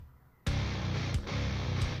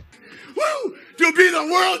be the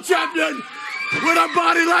world champion with a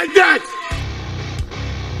body like that.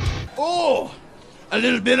 Oh, a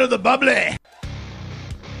little bit of the bubbly. And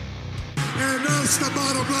that's the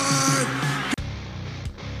bottom line.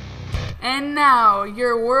 And now,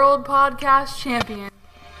 your World Podcast Champion.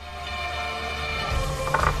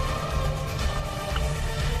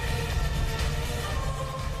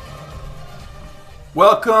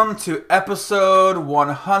 Welcome to episode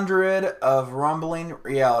 100 of Rumbling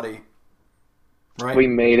Reality. Right? We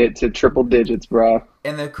made it to triple digits, bro.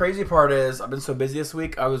 And the crazy part is, I've been so busy this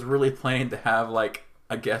week, I was really planning to have, like,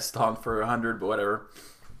 a guest on for 100, but whatever.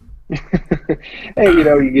 Hey,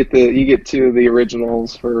 you get two of the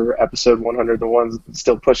originals for episode 100, the ones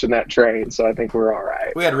still pushing that train, so I think we're all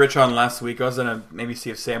right. We had Rich on last week. I was going to maybe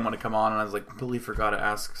see if Sam wanted to come on, and I was like, completely forgot to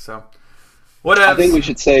ask, so... I think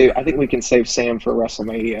we can save Sam for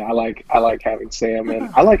WrestleMania. I like having Sam,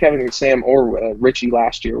 and I like having Sam or Richie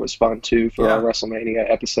last year was fun too for our WrestleMania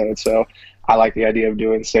episode. So I like the idea of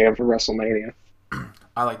doing Sam for WrestleMania.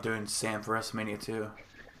 I like doing Sam for WrestleMania too.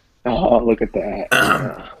 Oh, look at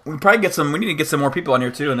that! We need to get some more people on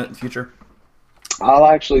here too in the future. I'll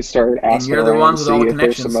actually start asking. And you're the ones with all the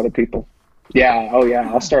connections. There's some other people. Yeah. Oh yeah.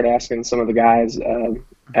 I'll start asking some of the guys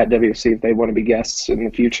at WFC if they want to be guests in the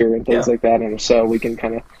future and things like that, and so we can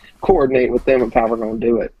kind of coordinate with them of how we're going to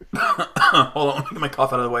do it. Hold on, let me get my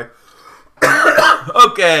cough out of the way.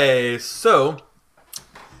 Okay, so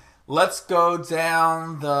let's go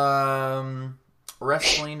down the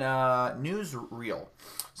wrestling news reel.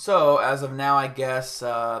 So as of now, I guess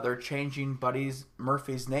they're changing Buddy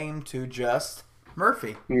Murphy's name to just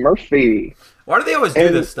Murphy. Murphy. Why do they always do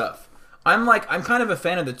this stuff? I'm kind of a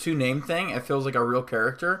fan of the two-name thing. It feels like a real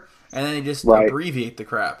character. And then they just abbreviate the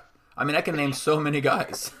crap. I mean, I can name so many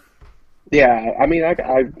guys. Yeah, I mean,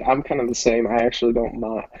 I'm kind of the same. I actually don't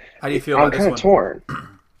mind. How do you feel about this one? I'm kind of torn.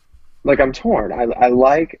 I'm torn.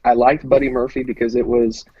 I liked Buddy Murphy because it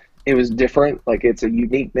was different. Like, it's a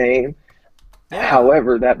unique name. Yeah.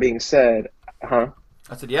 However, that being said, I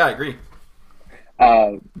said, yeah, I agree.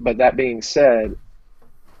 But that being said,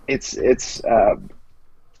 it's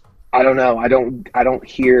I don't know. I don't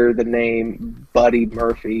hear the name Buddy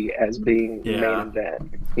Murphy as being the main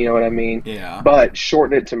event. You know what I mean? Yeah. But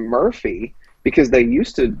shorten it to Murphy because they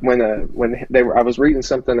used to when they were. I was reading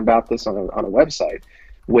something about this on a website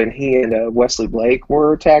when he and Wesley Blake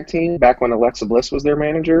were a tag team back when Alexa Bliss was their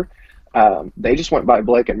manager. They just went by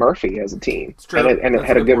Blake and Murphy as a team, and it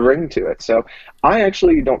had a good ring to it. So I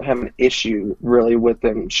actually don't have an issue really with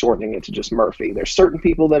them shortening it to just Murphy. There's certain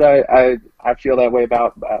people that I feel that way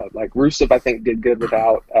about, like Rusev. I think did good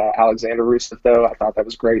without Alexander Rusev, though. I thought that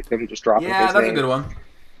was great. Them just dropping his name. Yeah, that's a good one.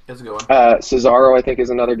 That's a good one. Cesaro, I think, is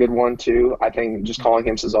another good one too. I think just calling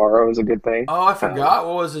him Cesaro is a good thing. Oh, I forgot.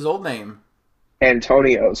 What was his old name?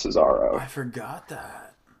 Antonio Cesaro. I forgot that.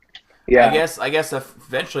 Yeah, I guess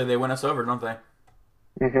eventually they win us over, don't they?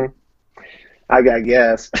 Mhm. I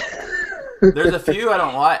guess. There's a few I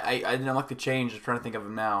don't like. I didn't like the change. I'm trying to think of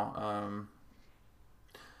them now.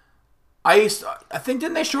 I think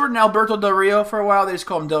didn't they shorten Alberto Del Rio for a while? They just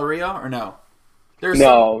call him Del Rio, or no?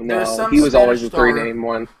 No. He was always a three-name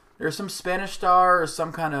one. There's some Spanish star or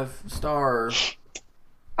some kind of star.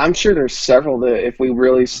 I'm sure there's several that if we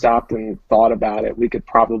really stopped and thought about it, we could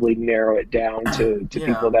probably narrow it down to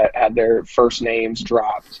people that had their first names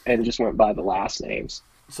dropped and just went by the last names.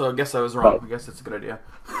 So I guess I was wrong. I guess that's a good idea.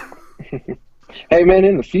 Hey man,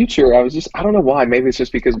 in the future, I don't know why. Maybe it's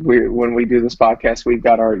just because when we do this podcast, we've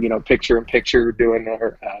got our picture-in-picture doing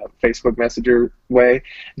our Facebook Messenger way.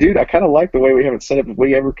 Dude, I kind of like the way we have it set up. If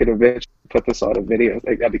we ever could eventually put this on a video, I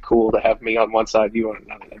think that'd be cool to have me on one side, you on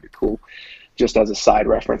another. That'd be cool. Just as a side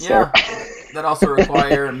reference there. That also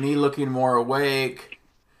require me looking more awake.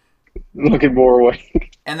 Looking more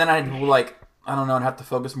awake. And then I'd I'd have to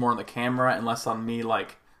focus more on the camera and less on me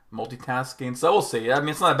multitasking. So we'll see. I mean,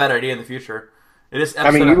 it's not a bad idea in the future. It is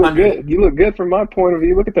episode 100. You look good. You look good from my point of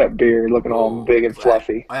view. Look at that beard looking all big and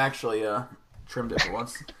fluffy. I actually trimmed it for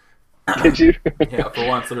once. Did you? Yeah, for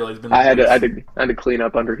once. Literally, it's been I had to clean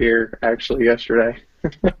up under here actually yesterday.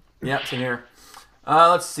 Yeah, same here.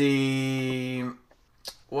 Let's see.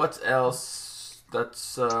 What else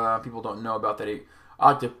that's people don't know about that?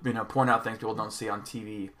 I like to point out things people don't see on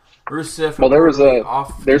TV. Rusev. Well,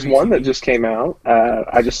 there's one that just came out.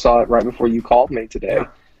 I just saw it right before you called me today.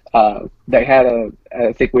 Yeah. They had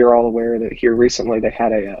I think we were all aware that here recently they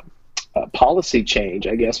had a policy change,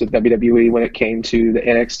 I guess, with WWE when it came to the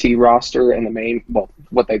NXT roster and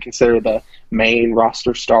what they consider the main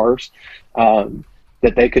roster stars.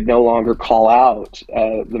 That they could no longer call out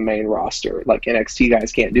the main roster. Like NXT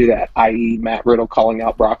guys can't do that, i.e. Matt Riddle calling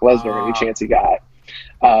out Brock Lesnar any chance he got.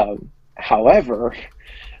 However,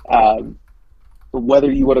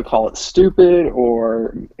 whether you want to call it stupid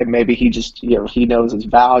or maybe he just, he knows his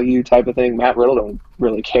value type of thing, Matt Riddle don't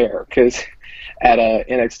really care, because at a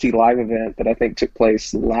NXT live event that I think took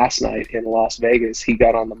place last night in Las Vegas, he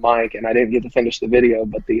got on the mic, and I didn't get to finish the video,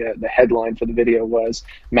 but the headline for the video was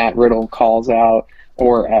Matt Riddle calls out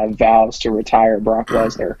or vows to retire Brock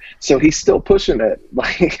Lesnar. So he's still pushing it.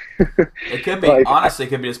 Like, it could be, honestly, it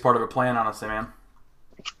could be just part of a plan, honestly, man.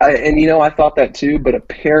 I thought that too, but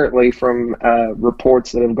apparently from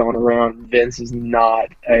reports that have gone around, Vince is not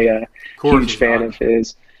a huge fan of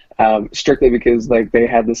his. Strictly because they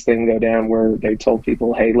had this thing go down where they told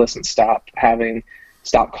people, hey, listen, stop calling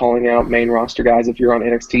out main roster guys if you're on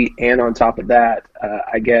NXT. And on top of that,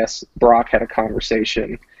 I guess Brock had a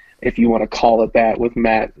conversation, if you want to call it that, with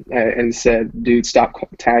Matt, and said, dude, stop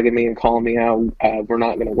tagging me and calling me out. We're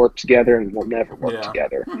not going to work together, and we'll never work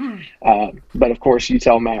together. But of course, you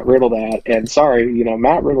tell Matt Riddle that, and sorry,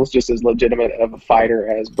 Matt Riddle's just as legitimate of a fighter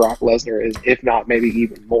as Brock Lesnar is, if not maybe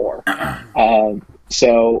even more.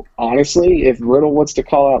 So honestly, if Riddle wants to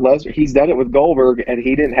call out Lesnar, he's done it with Goldberg, and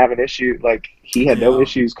he didn't have an issue. Like, he had no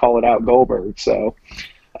issues calling out Goldberg. So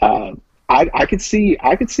I could see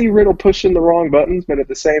Riddle pushing the wrong buttons, but at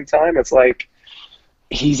the same time, it's like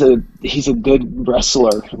he's a good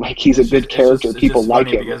wrestler. Like, he's a good character. People like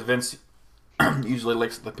him because Vince usually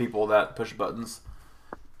likes the people that push buttons.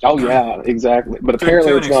 Oh yeah, exactly. But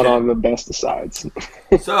apparently it's not on the best of sides.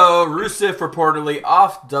 So Rusev reportedly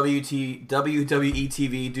off WWE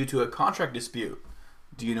TV due to a contract dispute.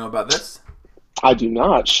 Do you know about this? I do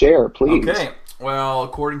not. Share, please. Okay. Well,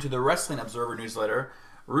 according to the Wrestling Observer newsletter,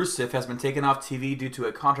 Rusev has been taken off TV due to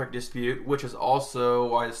a contract dispute, which is also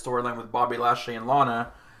why the storyline with Bobby Lashley and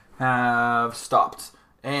Lana have stopped.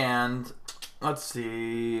 And let's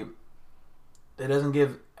see, it doesn't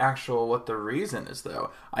give actual what the reason is, though.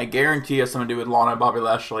 I guarantee it has something to do with Lana and Bobby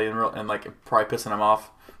Lashley and probably pissing him off.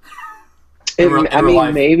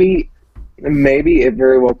 Maybe it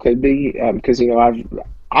very well could be, because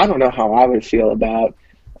I don't know how I would feel about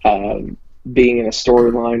being in a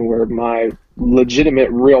storyline where my legitimate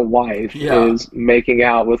real wife is making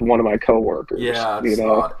out with one of my coworkers. Yeah,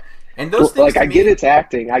 odd. And those things, I get it's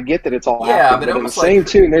acting. I get that it's all acting. But in the same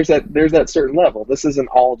tune, there's that certain level. This isn't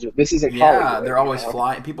Hollywood. They're always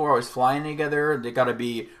flying. People are always flying together. They got to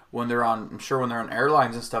be when they're on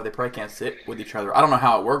airlines and stuff. They probably can't sit with each other. I don't know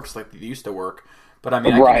how it works like they used to work, but I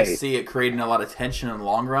mean, I can see it creating a lot of tension in the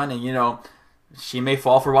long run. And she may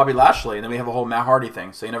fall for Bobby Lashley, and then we have a whole Matt Hardy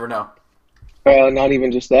thing. So you never know. Well, not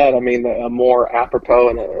even just that. I mean, a more apropos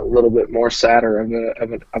and a little bit more sadder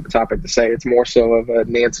of a topic to say. It's more so of a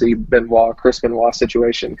Nancy Benoit, Chris Benoit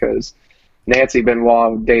situation, because Nancy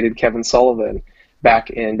Benoit dated Kevin Sullivan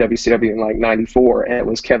back in WCW in '94, and it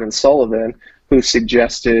was Kevin Sullivan who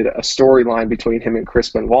suggested a storyline between him and Chris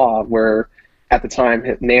Benoit, where at the time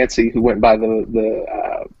Nancy, who went by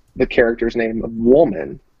the character's name of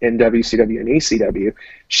Woman in WCW and ECW,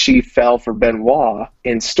 she fell for Benoit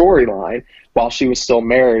in storyline while she was still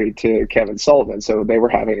married to Kevin Sullivan. So they were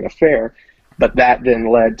having an affair, but that then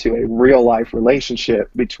led to a real life relationship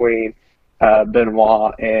between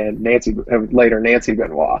Benoit and later Nancy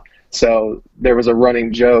Benoit. So there was a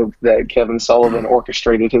running joke that Kevin Sullivan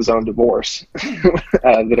orchestrated his own divorce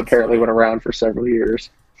that apparently went around for several years.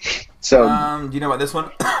 So, do you know about this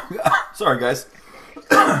one? Sorry, guys.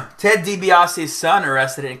 Ted DiBiase's son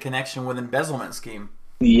arrested in connection with embezzlement scheme.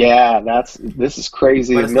 Yeah, this is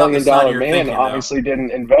crazy. $1 million man obviously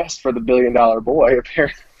didn't invest for the $1 billion boy,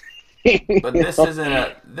 apparently. But this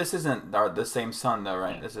isn't the same son, though,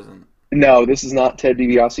 right? This isn't. No, this is not Ted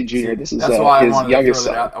DiBiase Jr. This is his youngest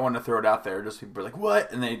son. I wanted to throw it out there. Just people are like,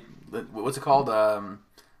 what? And what's it called?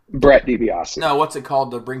 Brett DiBiase. No, what's it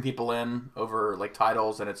called to bring people in over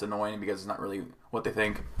titles, and it's annoying because it's not really what they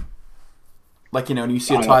think. When you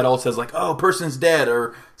see a title, it says person's dead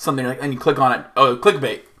or something, and you click on it. Oh,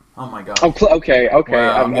 clickbait. Oh my god. Oh, okay.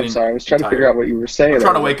 Wow, I'm sorry. I was trying to figure out what you were saying. I'm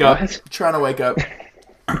trying to wake up.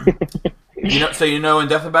 So you know in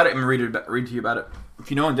depth about it. I'm read to you about it. If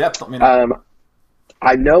you know in depth, let me know.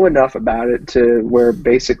 I know enough about it to where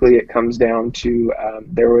basically it comes down to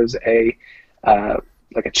there was a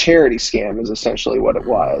charity scam is essentially what it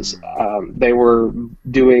was. They were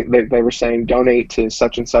saying donate to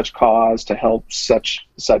such and such cause to help such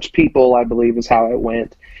people, I believe is how it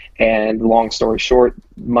went. And long story short,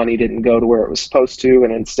 money didn't go to where it was supposed to,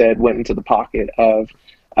 and instead went into the pocket of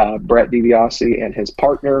Brett DiBiase and his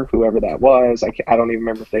partner, whoever that was. I don't even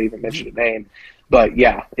remember if they even mentioned a name. But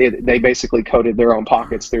yeah, they basically coated their own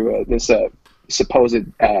pockets through this supposed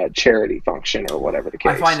charity function or whatever the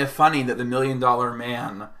case. I find it funny that the $1 million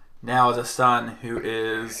man now has a son who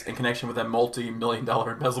is in connection with a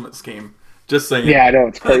multi-million-dollar embezzlement scheme. Just saying. Yeah, I know,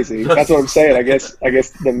 it's crazy. That's what I'm saying. I guess the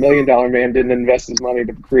 $1 million man didn't invest his money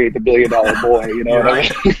to create the $1 billion boy. You know what I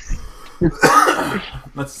mean?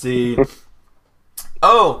 Let's see.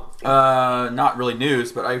 Oh, not really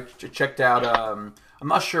news, but I checked out. I'm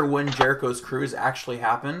not sure when Jericho's Cruise actually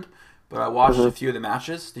happened, but I watched a few of the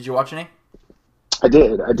matches. Did you watch any? I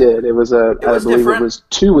did. It was I believe different. it was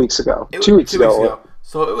 2 weeks ago. 2 weeks ago.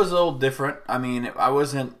 So it was a little different. I mean,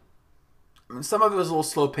 some of it was a little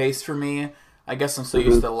slow paced for me. I guess I'm so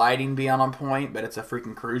used to lighting being on point, but it's a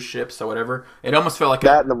freaking cruise ship, so whatever. It almost felt like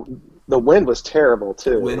that. The wind was terrible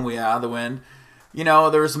too. The wind. You know,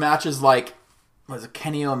 there was matches like was it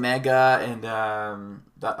Kenny Omega and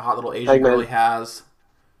that hot little Asian girl he has.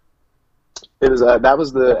 It was that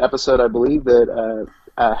was the episode I believe that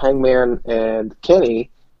Hangman and Kenny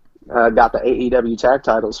got the AEW tag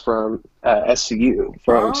titles from SCU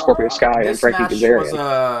from Scorpio Sky and Frankie Kazarian. This match was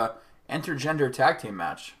a intergender tag team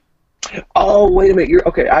match. Oh, wait a minute.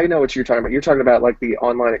 Okay, I know what you're talking about. You're talking about like the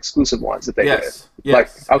online exclusive ones that they did.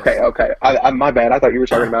 Yes. Okay. I my bad. I thought you were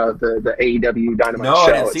talking about the AEW Dynamite show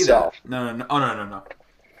I didn't see itself. That. No. Oh, no.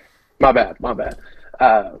 My bad.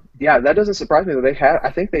 Yeah, that doesn't surprise me that they had. I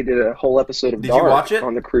think they did a whole episode of Did you watch it?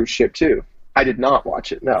 on the cruise ship too. I did not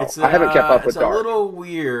watch it. No, I haven't kept up with Dark. It's a little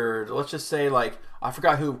weird. Let's just say, like, I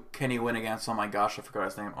forgot who Kenny went against. Oh my gosh, I forgot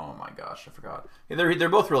his name. Oh my gosh, I forgot. Yeah, they're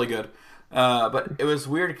both really good. But it was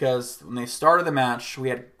weird because when they started the match, we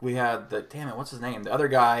had the what's his name? The other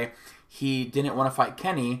guy. He didn't want to fight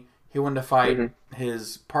Kenny. He wanted to fight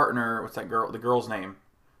his partner. What's that girl? The girl's name?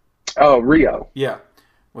 Oh, Rio. Yeah,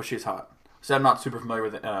 well, she's hot. So I'm not super familiar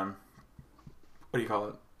with it. What do you call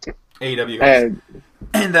it? AEW guys.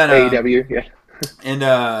 And then AEW, yeah.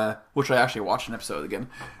 And which I actually watched an episode again.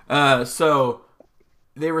 So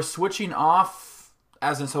they were switching off,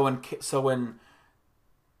 as in so when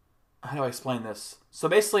how do I explain this? So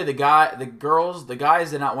basically, the guys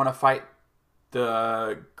did not want to fight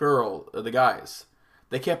the guys.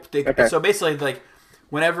 So basically, like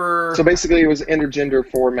whenever. So basically, it was intergender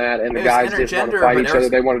format, and the guys didn't want to fight each other.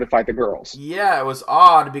 They wanted to fight the girls. Yeah, it was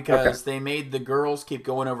odd because they made the girls keep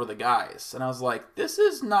going over the guys, and I was like, this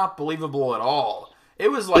is not believable at all. It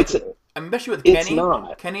was like, especially with Kenny.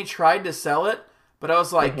 Not. Kenny tried to sell it, but I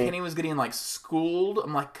was like, Kenny was getting like schooled.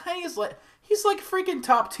 I'm like, Kenny's like. He's like freaking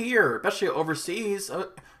top tier, especially overseas.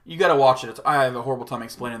 You got to watch it. I have a horrible time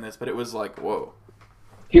explaining this, but it was like, whoa.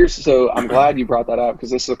 So I'm glad you brought that up because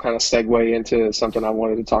this will kind of segue into something I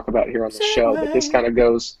wanted to talk about here on the show. But this kind of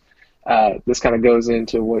goes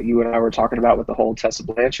into what you and I were talking about with the whole Tessa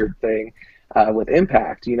Blanchard thing with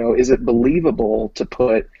Impact. You know, is it believable to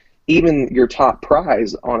put even your top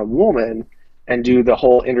prize on a woman and do the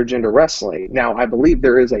whole intergender wrestling? Now, I believe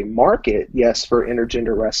there is a market, yes, for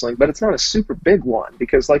intergender wrestling, but it's not a super big one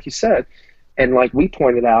because, like you said, and like we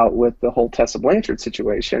pointed out with the whole Tessa Blanchard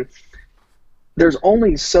situation, there's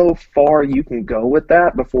only so far you can go with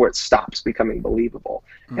that before it stops becoming believable.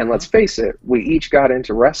 And let's face it, we each got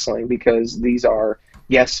into wrestling because these are,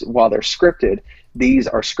 yes, while they're scripted, these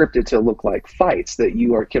are scripted to look like fights that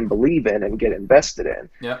you can believe in and get invested in.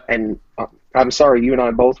 Yeah. And I'm sorry, you and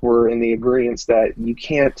I both were in the agreement that you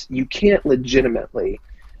can't legitimately,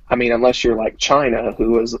 I mean, unless you're like China,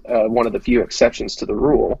 who is one of the few exceptions to the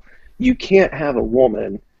rule, you can't have a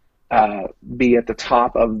woman be at the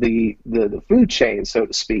top of the food chain, so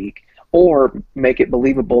to speak, or make it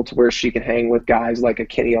believable to where she can hang with guys like a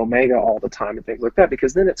Kenny Omega all the time and things like that,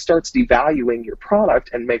 because then it starts devaluing your product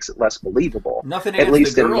and makes it less believable. Nothing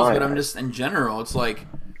against the girls, but I'm just, in general, it's like,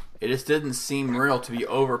 it just didn't seem real to be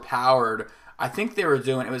overpowered. I think they were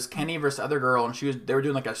doing, it was Kenny versus other girl, and they were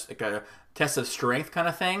doing like a test of strength kind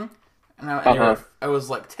of thing. And I was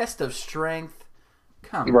like, test of strength?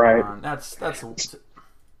 Come on. That's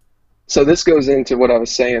So this goes into what I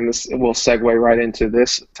was saying. This will segue right into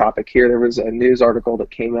this topic here. There was a news article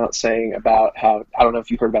that came out saying about how, I don't know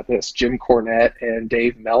if you heard about this, Jim Cornette and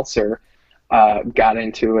Dave Meltzer got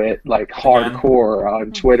into it like hardcore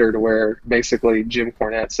on Twitter, to where basically Jim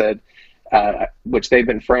Cornette said, which they've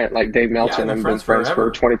been friends, like Dave Meltzer and them have been friends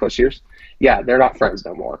for 20 plus years. Yeah, they're not friends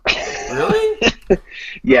no more. Really?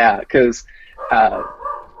 Yeah, because Hold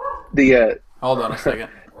on a second.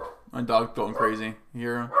 My dog's going crazy. You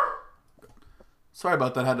hear him? Sorry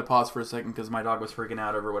about that. I had to pause for a second because my dog was freaking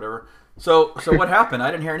out over whatever. So what happened?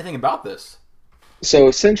 I didn't hear anything about this. So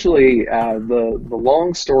essentially, the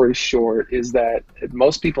long story short is that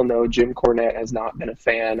most people know Jim Cornette has not been a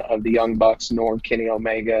fan of the Young Bucks nor Kenny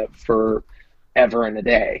Omega for ever and a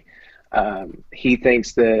day. He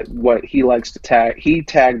thinks that what he likes to he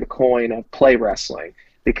tagged the coin of play wrestling,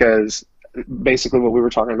 because basically what we were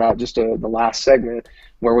talking about just the last segment,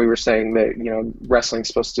 where we were saying that, you know, wrestling's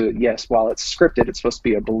supposed to, yes, while it's scripted, it's supposed to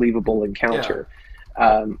be a believable encounter.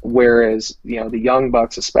 Whereas, you know, the Young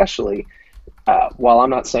Bucks especially, while I'm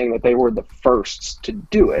not saying that they were the first to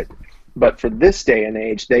do it, but for this day and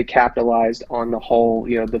age, they capitalized on the whole,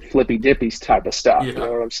 you know, the flippy dippies type of stuff. You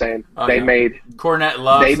know what I'm saying? They made Cornette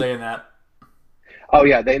loves saying that. Oh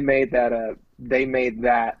yeah, they made that. They made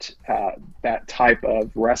that that type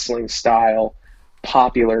of wrestling style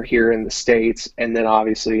popular here in the States, and then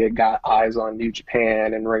obviously it got eyes on New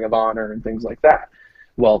Japan and Ring of Honor and things like that.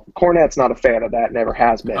 Well, Cornette's not a fan of that, never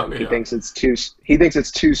has been. He thinks it's too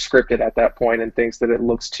scripted at that point, and thinks that it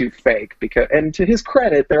looks too fake. And to his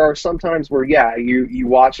credit, there are some times where you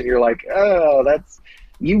watch and you're like, oh,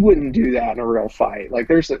 you wouldn't do that in a real fight. Like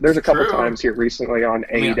there's a couple times here recently on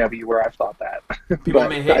AEW where I've thought that. People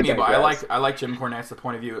may hate me, but I like Jim Cornette's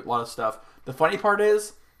point of view. A lot of stuff. The funny part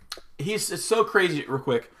is it's so crazy. Real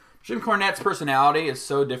quick, Jim Cornette's personality is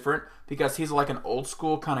so different because he's like an old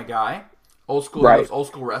school kind of guy. Old school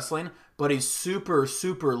wrestling, but he's super,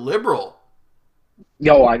 super liberal.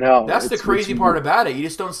 Yo, I know. That's the crazy part about it. You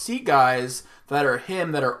just don't see guys that are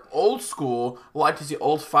him, that are old school, like to see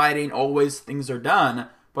old fighting, always things are done,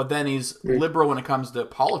 but then he's liberal when it comes to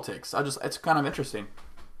politics. It's kind of interesting.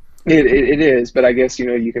 It is, but I guess, you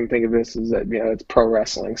know, you can think of this as that, you know, it's pro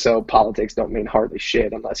wrestling, so politics don't mean hardly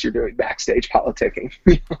shit unless you're doing backstage politicking.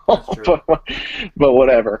 But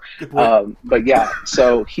whatever. But yeah,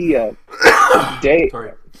 so he, Dave.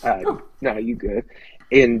 No, you good.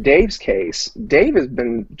 In Dave's case, Dave has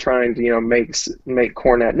been trying to, you know, make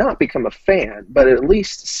Cornette not become a fan, but at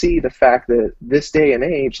least see the fact that this day and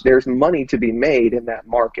age, there's money to be made in that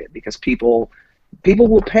market because people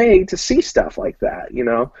will pay to see stuff like that, you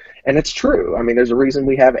know? And it's true. I mean, there's a reason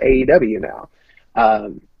we have AEW now.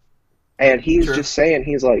 And he's just saying,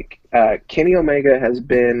 he's like, Kenny Omega has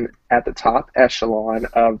been at the top echelon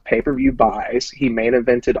of pay-per-view buys. He main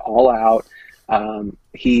evented All Out.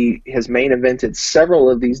 He has main evented several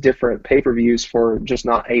of these different pay-per-views for just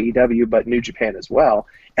not AEW, but New Japan as well,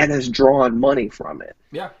 and has drawn money from it.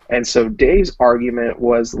 Yeah. And so Dave's argument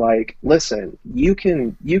was like, listen, you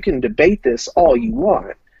can debate this all you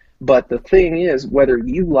want, but the thing is, whether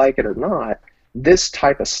you like it or not, this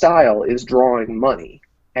type of style is drawing money.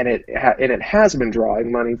 And it has been drawing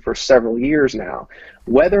money for several years now.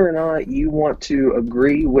 Whether or not you want to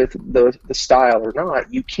agree with the style or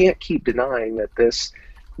not, you can't keep denying that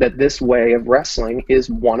this way of wrestling is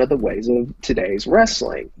one of the ways of today's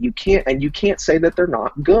wrestling. You can't say that they're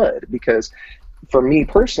not good, because for me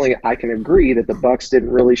personally, I can agree that the Bucks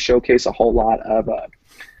didn't really showcase a whole lot of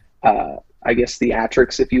I guess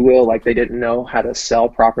theatrics, if you will. Like, they didn't know how to sell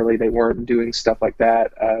properly. They weren't doing stuff like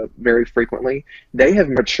that very frequently. They have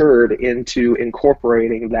matured into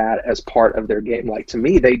incorporating that as part of their game. Like, to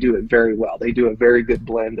me, they do it very well. They do a very good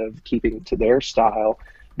blend of keeping to their style,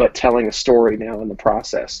 but telling a story now in the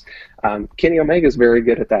process. Kenny Omega is very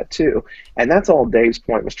good at that too. And that's all Dave's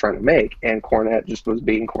point was trying to make. And Cornette just was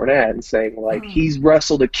being Cornette and saying, like, he's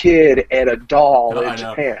wrestled a kid and a doll in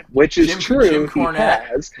Japan, which is true. Jim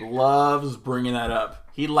Cornette loves bringing that up.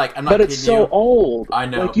 I'm not kidding you. But it's so old. I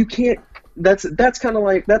know. Like, you can't. That's kind of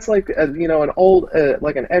like, that's like you know, an old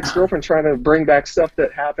like an ex-girlfriend trying to bring back stuff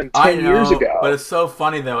that happened 10 years ago. But it's so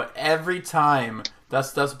funny though. Every time that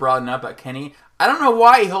stuff's brought up at Kenny, I don't know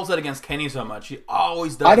why he holds that against Kenny so much. He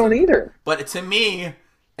always does. I don't either. But to me,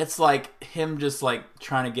 it's like him just like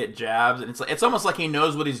trying to get jabs, and it's almost like he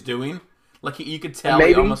knows what he's doing. Like you could tell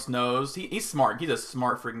he almost knows. He's smart. He's a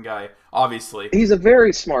smart freaking guy. Obviously, he's a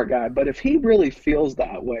very smart guy. But if he really feels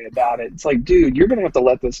that way about it, it's like, dude, you're gonna have to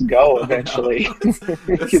let this go eventually.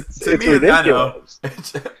 It's ridiculous.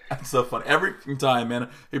 It's so funny every time, man.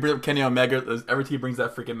 He brings up Kenny Omega. Every time he brings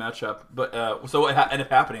that freaking match up. But so what ended up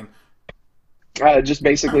happening? Just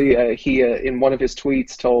basically, he in one of his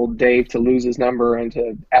tweets told Dave to lose his number and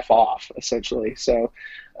to F off, essentially. So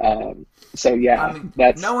yeah, I mean,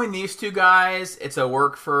 that's knowing these two guys. It's a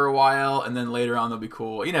work for a while, and then later on they'll be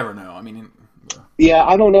cool. You never know. I mean, yeah,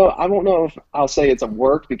 I don't know if I'll say it's a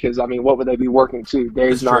work, because I mean, what would they be working to?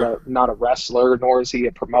 Dave's not a wrestler, nor is he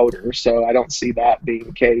a promoter, so I don't see that being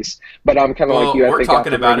the case. But I'm kind of like you. We're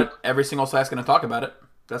talking about it. Every single site's going to talk about it.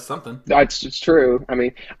 That's something. It's true. I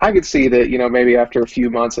mean, I could see that, you know, maybe after a few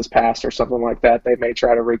months has passed or something like that, they may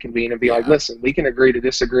try to reconvene and be like, listen, we can agree to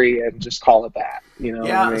disagree and just call it that. You know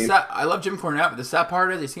yeah, what I mean? I love Jim Cornette, but the sad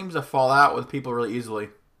part is he seems to fall out with people really easily.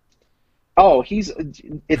 Oh,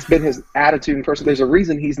 it's been his attitude in person. There's a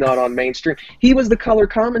reason he's not on mainstream. He was the color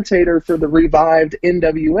commentator for the revived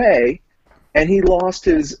NWA and he lost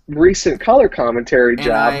his recent color commentary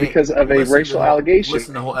job because of a racial allegation.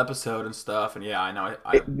 Listen to the whole episode and stuff, and yeah, I know.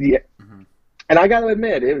 And I got to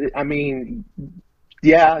admit,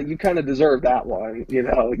 yeah, you kind of deserve that one.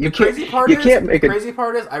 The crazy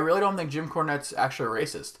part is, I really don't think Jim Cornette's actually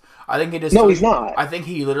racist. I think he's not. I think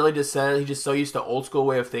he literally just said he's just so used to old school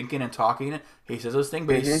way of thinking and talking. He says those things,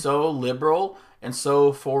 but he's so liberal and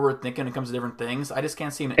so forward thinking when it comes to different things. I just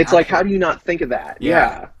can't see him. It's like, how do you not think of that?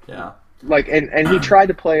 Yeah. Like, and he tried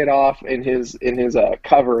to play it off in his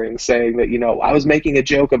covering, saying that I was making a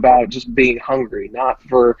joke about just being hungry, not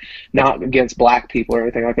against black people or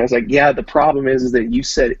anything like that. I was like, yeah, the problem is that you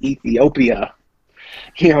said Ethiopia.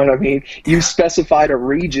 You know what I mean? You specified a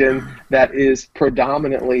region that is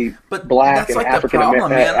predominantly black and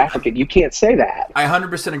African. You can't say that. I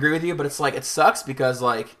 100% agree with you, but it's like it sucks because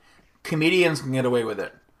like comedians can get away with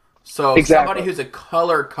it. So somebody who's a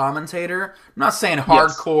color commentator, I'm not saying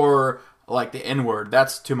hardcore like the N-word,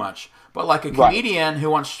 that's too much. But like a comedian who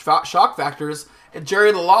wants shock factors,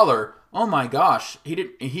 Jerry the Lawler, oh my gosh,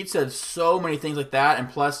 he said so many things like that, and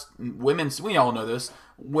plus we all know this,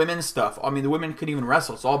 women's stuff. I mean, the women couldn't even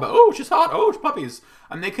wrestle. It's all about, oh, she's hot, oh, she's puppies.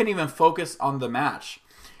 I mean, they couldn't even focus on the match.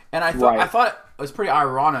 And I thought it was pretty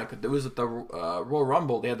ironic. It was at the Royal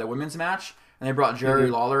Rumble, they had the women's match, and they brought Jerry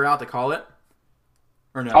Lawler out to call it.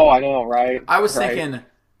 Or no? Oh, I know, right? I was thinking,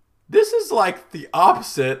 this is like the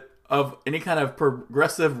opposite of any kind of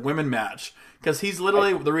progressive women match. Because he's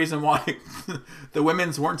literally the reason why the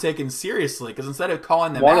women's weren't taken seriously. Because instead of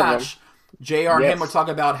calling the match, JR and him would talk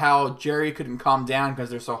about how Jerry couldn't calm down because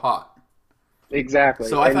they're so hot. Exactly.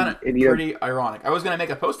 So I found it pretty ironic. I was going to make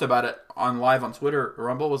a post about it live on Twitter.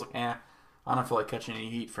 Rumble was like, I don't feel like catching any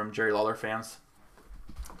heat from Jerry Lawler fans.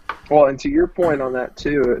 Well, and to your point on that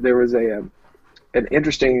too, there was an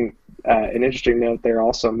interesting note there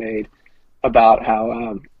also made about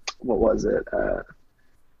how what was it? The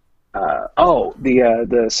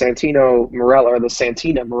Santino Marella or the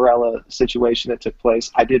Santina Marella situation that took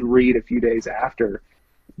place. I did read a few days after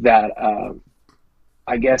that.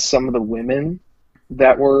 I guess some of the women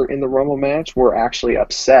that were in the Rumble match were actually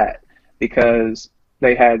upset because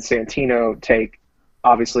they had Santino take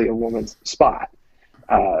obviously a woman's spot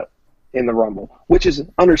in the Rumble, which is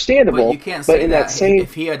understandable. But you can't say that.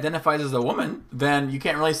 If he identifies as a woman, then you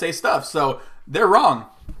can't really say stuff. So they're wrong.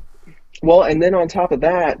 Well, and then on top of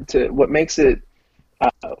that, what makes it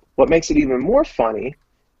even more funny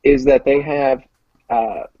is that they had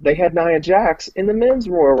Nia Jax in the men's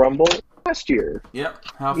Royal Rumble last year. Yep.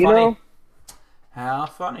 How funny. How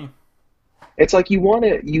funny. It's like you want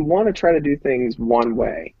to try to do things one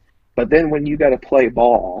way, but then when you got to play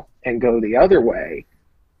ball and go the other way,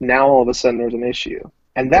 now all of a sudden there's an issue.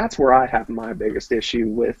 And that's where I have my biggest issue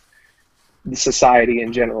with the society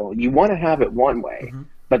in general. You want to have it one way,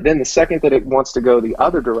 but then the second that it wants to go the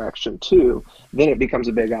other direction too, then it becomes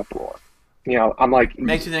a big uproar. I'm like,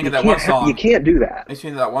 makes you think of that one song. You can't do that. Makes me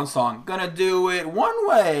think of that one song. Gonna do it one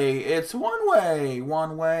way. It's one way.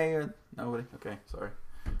 One way. Nobody. Okay, sorry.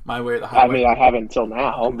 My way or the highway. I mean, I haven't until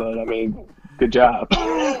now, but I mean, good job.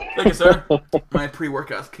 Thank you, sir. My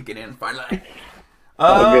pre-workout's kicking in finally.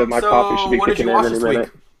 Good. My coffee should be kicking in any minute.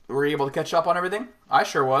 Week? Were you able to catch up on everything? I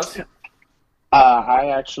sure was.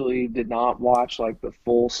 I actually did not watch like the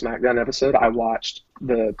full SmackDown episode. I watched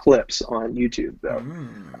the clips on YouTube though.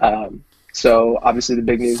 So obviously the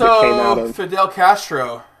big news that came out of Fidel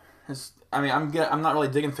Castro is. I mean, I'm not really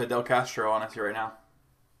digging Fidel Castro honestly right now.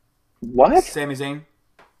 What? Sami Zayn.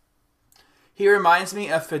 He reminds me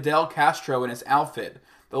of Fidel Castro in his outfit.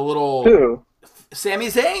 The little who? Sami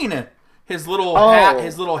Zayn. His little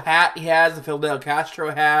hat he has, the Fidel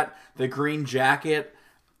Castro hat, the green jacket.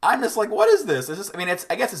 I'm just like, what is this?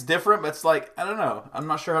 I guess it's different, but it's like, I don't know. I'm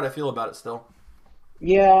not sure how to feel about it still.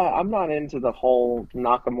 Yeah, I'm not into the whole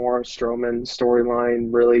Nakamura Strowman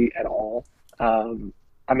storyline really at all.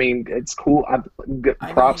 I mean, it's cool.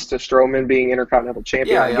 Props to Strowman being Intercontinental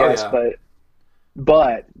Champion, I guess.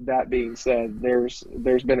 But that being said, there's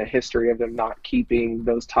been a history of them not keeping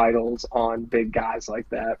those titles on big guys like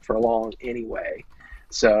that for long anyway.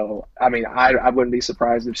 So, I mean, I wouldn't be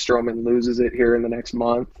surprised if Strowman loses it here in the next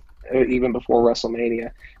month, even before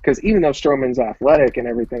WrestleMania. Because even though Strowman's athletic and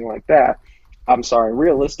everything like that, I'm sorry,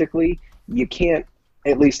 realistically, you can't,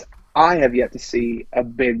 at least I have yet to see a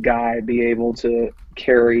big guy be able to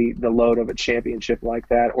carry the load of a championship like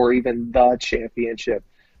that, or even the championship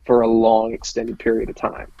for a long, extended period of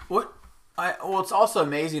time. Well, it's also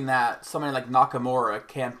amazing that somebody like Nakamura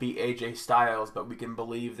can't beat AJ Styles, but we can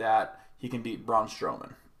believe that he can beat Braun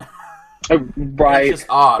Strowman. Right. It's just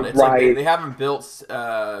odd. It's like they haven't built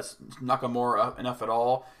Nakamura enough at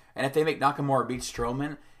all. And if they make Nakamura beat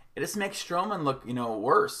Strowman, it just makes Strowman look,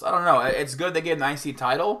 worse. I don't know. It's good they gave him the IC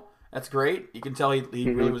title. That's great. You can tell he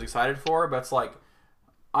really was excited for it, but it's like,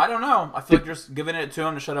 I don't know. I feel like just giving it to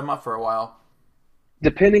him to shut him up for a while.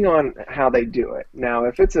 Depending on how they do it. Now,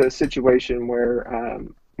 if it's a situation where,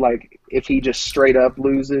 if he just straight up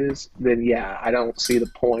loses, then yeah, I don't see the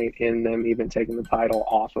point in them even taking the title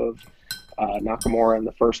off of Nakamura in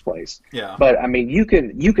the first place. Yeah. But I mean, you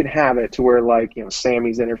can have it to where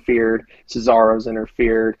Sammy's interfered, Cesaro's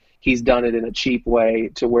interfered. He's done it in a cheap way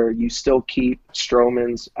to where you still keep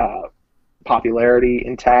Strowman's popularity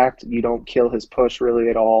intact. You don't kill his push really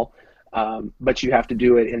at all. But you have to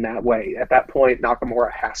do it in that way. At that point,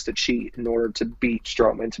 Nakamura has to cheat in order to beat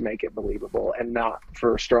Strowman to make it believable, and not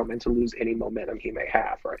for Strowman to lose any momentum he may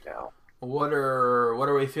have right now. What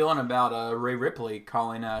are we feeling about Rhea Ripley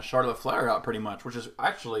calling Charlotte Flair out pretty much, which is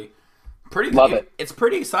actually pretty Love it. It's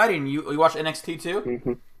pretty exciting. You watch NXT too?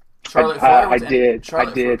 Mm-hmm. Charlotte Flair. I did.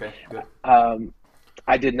 Okay, good.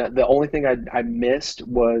 I did not. The only thing I missed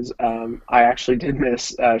was I actually did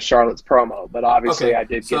miss Charlotte's promo, but obviously I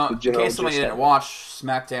did get the general. In case somebody didn't watch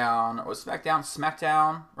SmackDown, was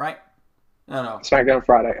SmackDown, right? No. SmackDown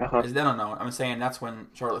Friday. I don't know. I'm saying that's when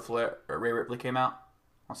Charlotte Flair or Rhea Ripley came out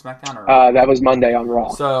on SmackDown, or that was Monday on Raw.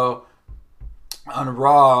 So on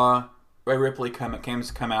Raw, Rhea Ripley came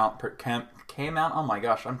out. Oh my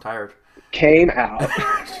gosh, I'm tired. Came out,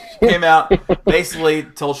 basically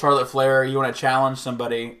told Charlotte Flair, you want to challenge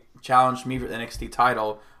somebody, challenge me for the NXT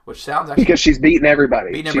title, which sounds actually... Because she's beating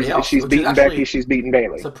everybody. She's beating actually, Becky, she's beating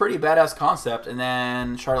Bayley. It's a pretty badass concept, and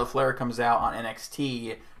then Charlotte Flair comes out on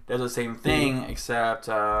NXT, does the same thing, except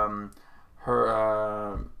her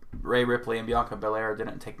Rhea Ripley and Bianca Belair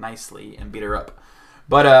didn't take nicely and beat her up.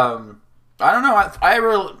 But I don't know, I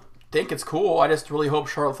really... think it's cool. I just really hope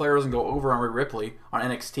Charlotte Flair doesn't go over on Rhea Ripley on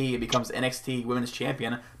NXT. It becomes NXT Women's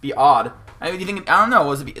Champion. Be odd. I don't know.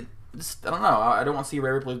 I don't know. I don't want to see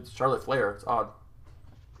Rhea Ripley with Charlotte Flair. It's odd.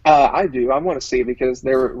 I do. I want to see it because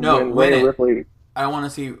Rhea Ripley. I want to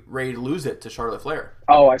see Rhea lose it to Charlotte Flair.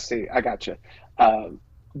 Oh, I see. I gotcha.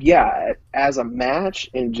 Yeah, as a match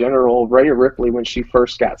in general, Rhea Ripley, when she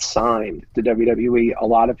first got signed to WWE, a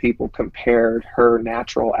lot of people compared her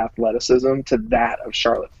natural athleticism to that of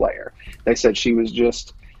Charlotte Flair. They said she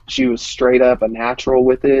was straight up a natural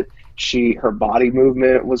with it. Her body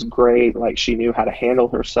movement was great. Like, she knew how to handle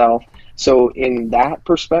herself. So in that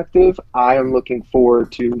perspective, I am looking forward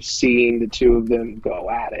to seeing the two of them go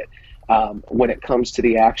at it. When it comes to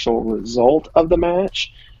the actual result of the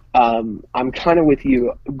match, I'm kind of with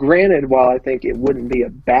you. Granted, while I think it wouldn't be a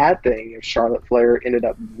bad thing if Charlotte Flair ended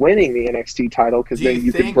up winning the NXT title, because then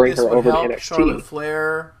you could bring her over to NXT. Charlotte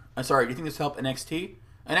Flair, do you think this would help NXT?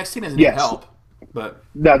 NXT doesn't need help, but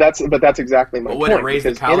no, that's exactly my point. Would it raise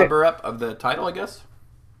the caliber up of the title? I guess.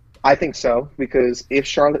 I think so, because if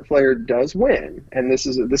Charlotte Flair does win, and this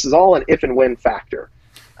is all an if and when factor.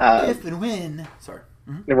 If and when. Sorry.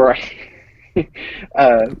 Mm-hmm. Right.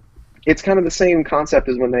 It's kind of the same concept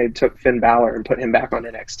as when they took Finn Balor and put him back on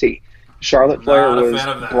NXT. Charlotte Flair was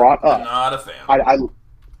brought up. Not a fan.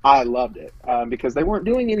 I loved it because they weren't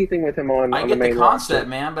doing anything with him on the main roster. I get the concept,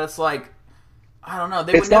 man, but it's like, I don't know.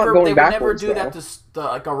 They would never do that to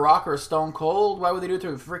like a Rock or a Stone Cold. Why would they do it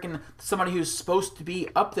to freaking somebody who's supposed to be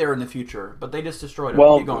up there in the future? But they just destroyed him.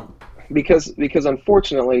 Well, keep going. Because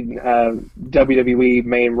unfortunately, WWE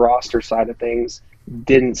main roster side of things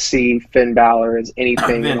didn't see Finn Balor as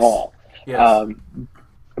anything at all. Yes.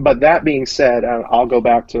 But that being said, I'll go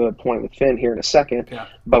back to a point with Finn here in a second. Yeah.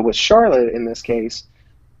 But with Charlotte in this case,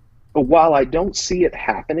 while I don't see it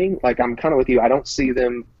happening, like I'm kind of with you, I don't see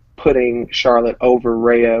them putting Charlotte over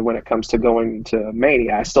Rhea when it comes to going to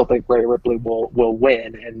Mania. I still think Rhea Ripley will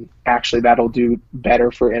win, and actually that'll do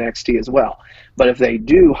better for NXT as well. But if they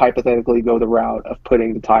do hypothetically go the route of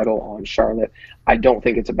putting the title on Charlotte, I don't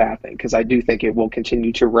think it's a bad thing, because I do think it will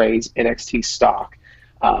continue to raise NXT stock,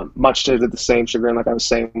 much to the same chagrin like I was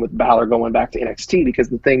saying with Balor going back to NXT, because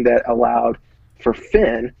the thing that allowed for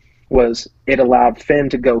Finn was it allowed Finn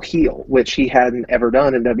to go heel, which he hadn't ever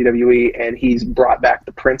done in WWE, and he's brought back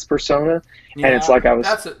the Prince persona. Yeah, and it's like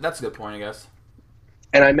that's a good point, I guess.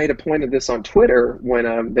 And I made a point of this on Twitter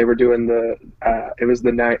when they were doing it was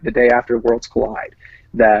the day after Worlds Collide,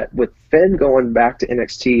 that with Finn going back to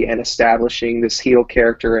NXT and establishing this heel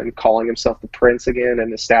character and calling himself the Prince again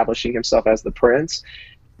and establishing himself as the Prince,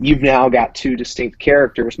 you've now got two distinct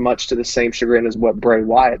characters, much to the same chagrin as what Bray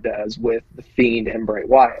Wyatt does with The Fiend and Bray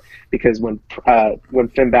Wyatt. Because when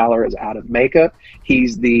Finn Balor is out of makeup,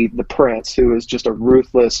 he's the Prince, who is just a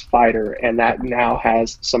ruthless fighter, and that now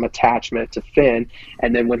has some attachment to Finn.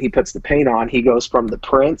 And then when he puts the paint on, he goes from the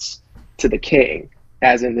Prince to the King.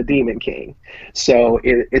 as in the Demon King. So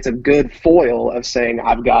it's a good foil of saying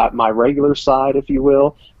I've got my regular side, if you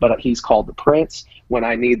will, but he's called the Prince. When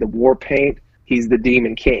I need the war paint, he's the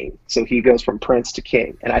Demon King. So he goes from Prince to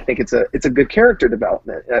King. And I think it's a good character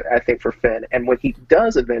development, I think, for Finn. And when he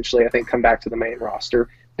does eventually, I think, come back to the main roster,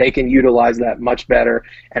 they can utilize that much better,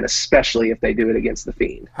 and especially if they do it against the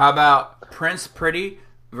Fiend. How about Prince Pretty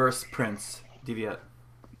versus Prince Deviant?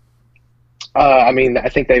 I mean, I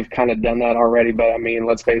think they've kind of done that already, but I mean,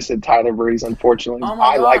 let's face it, Tyler Breeze, unfortunately. Oh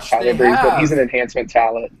my I like gosh, Tyler they Breeze, but have. he's an enhancement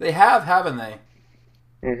talent. They have, haven't they?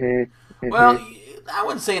 Mm-hmm. Well, I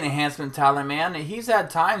wouldn't say an enhancement talent, man. He's had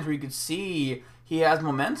times where you could see he has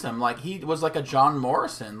momentum. Like, he was like a John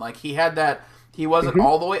Morrison. Like, he had that, he wasn't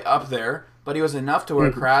all the way up there, but he was enough to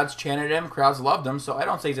where crowds chanted him, crowds loved him, so I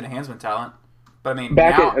don't say he's an enhancement talent. But I mean,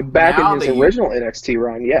 back now in his original NXT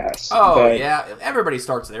run, yes. Oh, but, yeah. Everybody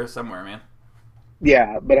starts there somewhere, man.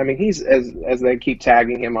 Yeah, but I mean, he's as they keep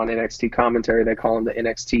tagging him on NXT commentary, they call him the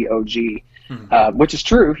NXT OG, which is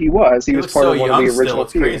true. He was. He was looks part so of one young of the original.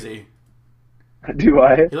 still. It's crazy. Do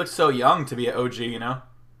I? He looks so young to be an OG, you know?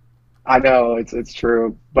 I know it's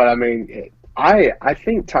true, but I mean, I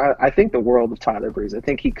think the world of Tyler Breeze. I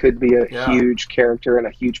think he could be a huge character and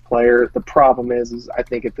a huge player. The problem is I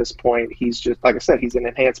think at this point he's just, like I said, he's an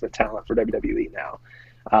enhancement talent for WWE now.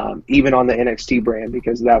 Even on the NXT brand,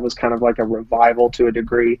 because that was kind of like a revival to a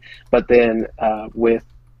degree. But then with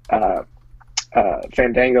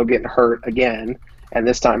Fandango getting hurt again, and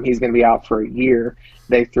this time he's going to be out for a year,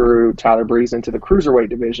 they threw Tyler Breeze into the Cruiserweight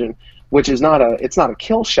division, which is not a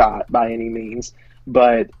kill shot by any means,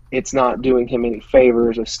 but it's not doing him any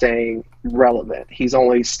favors of staying relevant. He's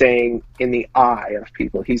only staying in the eye of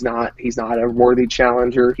people. He's not a worthy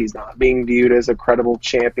challenger. He's not being viewed as a credible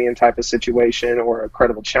champion type of situation or a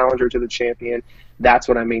credible challenger to the champion. That's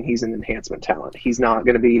what I mean. He's an enhancement talent. He's not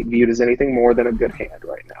going to be viewed as anything more than a good hand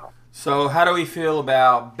right now. So how do we feel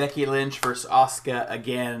about Becky Lynch versus Asuka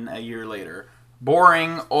again a year later?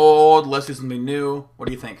 Boring, old, let's do something new. What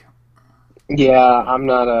do you think? Yeah, I'm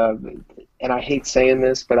not and I hate saying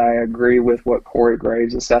this, but I agree with what Corey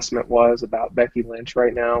Graves' assessment was about Becky Lynch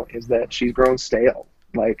right now, is that she's grown stale.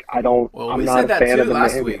 Like, I'm not a fan of the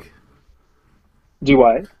last man. week. Do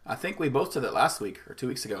I? I think we both said that last week or 2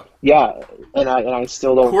 weeks ago. Yeah, and I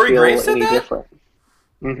still don't Corey feel Graves said any that? different.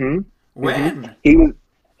 Mm-hmm. When?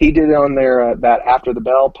 He did it on their that After the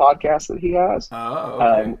Bell podcast that he has. Oh,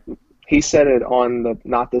 okay. He said it on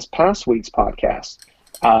not this past week's podcast,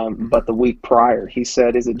 but the week prior. He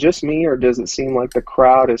said, "Is it just me, or does it seem like the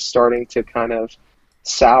crowd is starting to kind of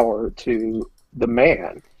sour to the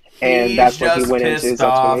man?" And that's when he went into his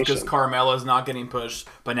explanation. Because Carmella's not getting pushed,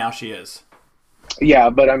 but now she is. Yeah,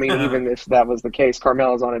 but I mean, even if that was the case,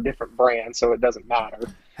 Carmella's on a different brand, so it doesn't matter.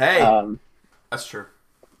 Hey, that's true.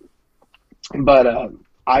 But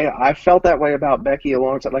I felt that way about Becky a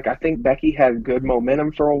long time. Like, I think Becky had good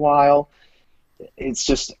momentum for a while. It's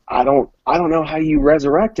just I don't know how you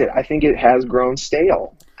resurrect it. I think it has grown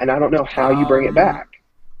stale, and I don't know how you bring it back.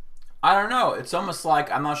 I don't know. It's almost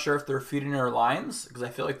like I'm not sure if they're feeding her lines, because I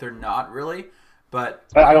feel like they're not really. But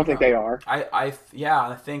I don't think they are. I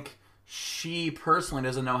think she personally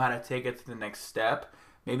doesn't know how to take it to the next step.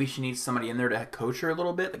 Maybe she needs somebody in there to coach her a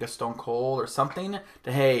little bit, like a Stone Cold or something.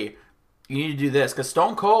 Hey, you need to do this, because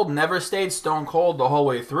Stone Cold never stayed Stone Cold the whole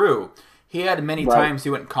way through. He had many times he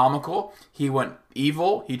went comical, he went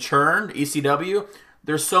evil, he churned, ECW.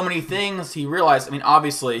 There's so many things he realized. I mean,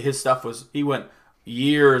 obviously, his stuff was, he went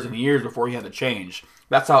years and years before he had to change.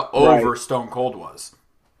 That's how over Stone Cold was.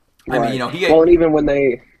 I mean, you know, and even when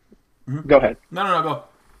they... Go ahead. No, go.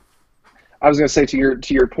 I was going to say to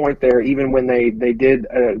your point there, even when they did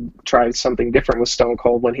try something different with Stone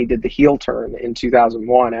Cold when he did the heel turn in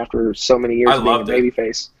 2001 after so many years of being a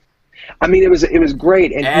babyface. I mean, it was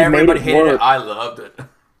great, and everybody he made it hated work. it. I loved it.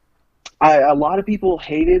 A lot of people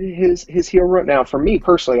hated his heel run. Now, for me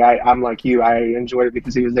personally, I'm like you. I enjoyed it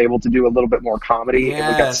because he was able to do a little bit more comedy,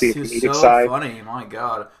 and we got to see a comedic side. Funny, my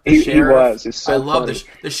God. He was. It's so I love funny.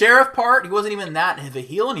 The sheriff part. He wasn't even that the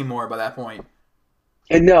heel anymore by that point.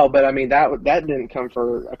 And no, but I mean that didn't come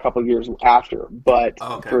for a couple of years after. But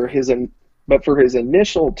for his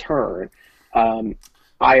initial turn,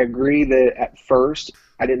 I agree that at first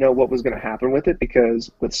I didn't know what was going to happen with it,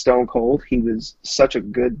 because with Stone Cold he was such a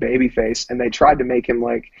good babyface, and they tried to make him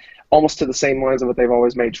like almost to the same lines of what they've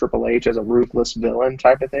always made Triple H, as a ruthless villain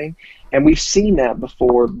type of thing. And we've seen that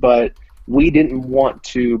before, but we didn't want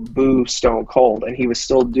to boo Stone Cold, and he was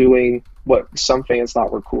still doing what some fans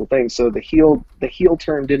thought were cool things. So the heel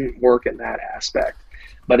turn didn't work in that aspect.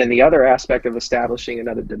 But in the other aspect of establishing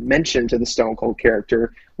another dimension to the Stone Cold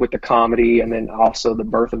character with the comedy and then also the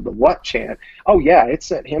birth of the what chant, oh yeah, it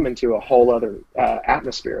sent him into a whole other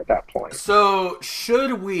atmosphere at that point. So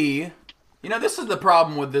should we? This is the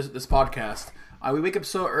problem with this podcast. We wake up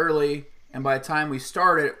so early, and by the time we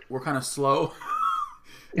start it, we're kind of slow.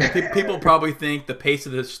 People probably think the pace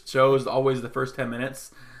of this show is always the first 10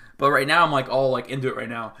 minutes. But right now, I'm all into it right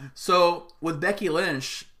now. So with Becky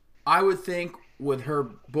Lynch, I would think with her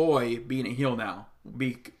boy being a heel now,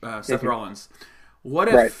 Seth Rollins, what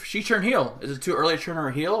if she turned heel? Is it too early to turn her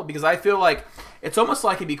heel? Because I feel like it's almost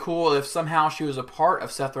like it'd be cool if somehow she was a part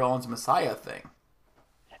of Seth Rollins' Messiah thing.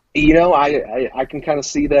 I can kind of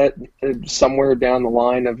see that somewhere down the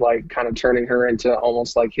line of kind of turning her into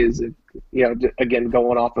almost like his, again,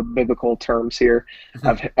 going off of biblical terms here,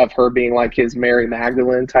 of her being like his Mary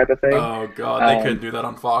Magdalene type of thing. Oh, God, they couldn't do that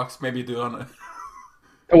on Fox. Maybe do it on...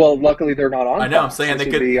 Well, luckily they're not on I know, Fox, I'm saying they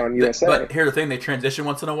could be on USA. But here's the thing, they transition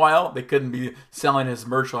once in a while. They couldn't be selling his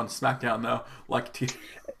merch on SmackDown, though.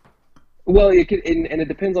 Well, it could, and it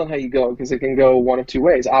depends on how you go, because it can go one of two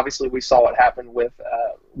ways. Obviously, we saw what happened with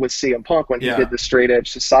CM Punk when he did the Straight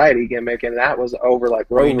Edge Society gimmick, and that was over like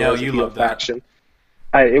Roman you love faction.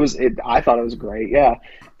 I thought it was great. Yeah,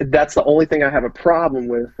 that's the only thing I have a problem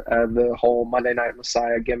with the whole Monday Night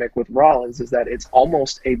Messiah gimmick with Rollins, is that it's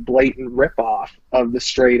almost a blatant ripoff of the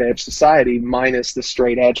Straight Edge Society minus the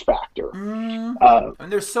Straight Edge factor.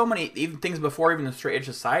 And there's so many even things before even the Straight Edge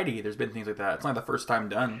Society. There's been things like that. It's not the first time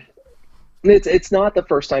done. It's not the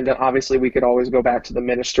first time done. Obviously, we could always go back to the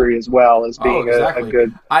Ministry as well as being a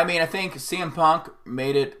good. I mean, I think CM Punk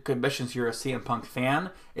made it. Since you're a CM Punk fan,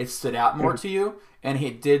 it stood out more to you, and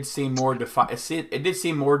it did seem more defined. It did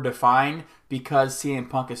seem more defined because CM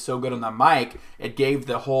Punk is so good on the mic. It gave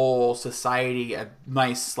the whole society a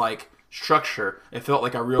nice structure. It felt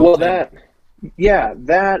like a real thing.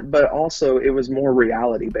 That, but also it was more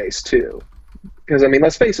reality based too. Because I mean,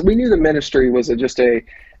 let's face it, we knew the Ministry was just a.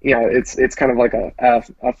 It's kind of like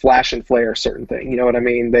a flash and flare certain thing. You know what I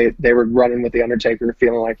mean? They were running with the Undertaker,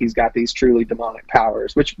 feeling like he's got these truly demonic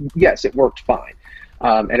powers. Which, yes, it worked fine,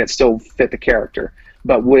 and it still fit the character.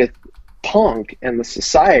 But with Punk and the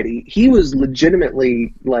Society, he was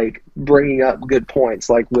legitimately bringing up good points,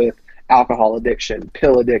 like with alcohol addiction,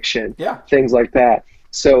 pill addiction, things like that.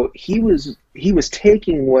 So he was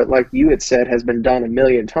taking what, like you had said, has been done a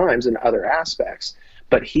million times in other aspects,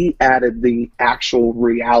 but he added the actual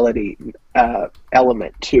reality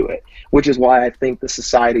element to it, which is why I think the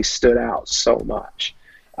Society stood out so much.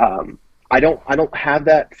 I don't have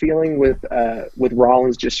that feeling with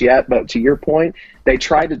Rollins just yet, but to your point, they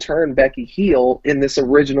tried to turn Becky heel in this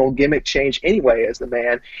original gimmick change anyway as the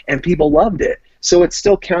man, and people loved it. So it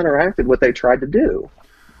still counteracted what they tried to do.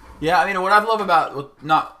 Yeah, I mean, what I love about,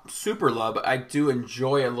 not super love, but I do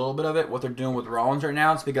enjoy a little bit of it, what they're doing with Rollins right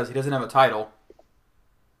now, it's because he doesn't have a title.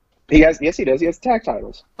 Yes, he does. He has tag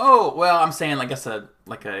titles. Oh, well, I'm saying, are you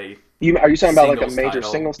talking about a major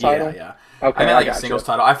title. Singles title? Yeah. Okay, I meant a singles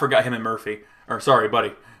title. I forgot him and Murphy. Or, sorry,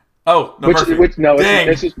 buddy. Oh, no, Murphy.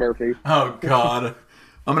 It's just Murphy. Oh, God.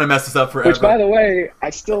 I'm going to mess this up forever. Which, by the way, I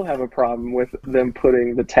still have a problem with them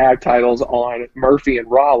putting the tag titles on Murphy and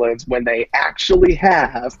Rollins when they actually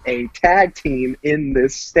have a tag team in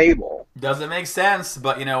this stable. Doesn't make sense,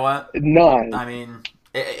 but you know what? None. I mean,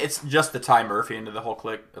 it's just to tie Murphy into the whole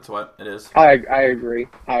clique. That's what it is. I agree.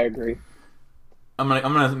 I'm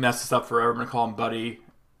gonna mess this up forever. I'm gonna call him Buddy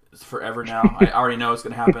forever now. I already know it's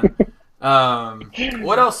gonna happen.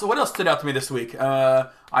 What else stood out to me this week?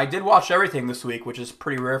 I did watch everything this week, which is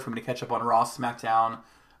pretty rare for me to catch up on Raw, SmackDown,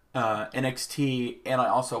 NXT, and I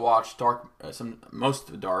also watched most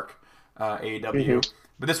of the Dark AEW. Mm-hmm.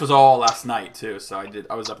 But this was all last night too, so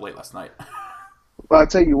I was up late last night. Well, I'll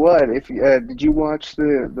tell you what. If did you watch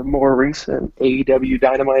the more recent AEW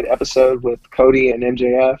Dynamite episode with Cody and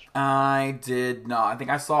MJF? I did not. I think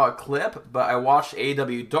I saw a clip, but I watched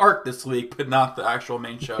AEW Dark this week, but not the actual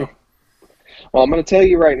main show. Well, I'm going to tell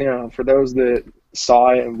you right now, for those that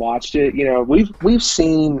saw it and watched it, we've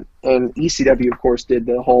seen, and ECW, of course, did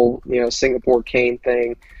the whole, Singapore Kane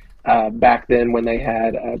thing back then when they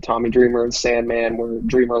had Tommy Dreamer and Sandman, where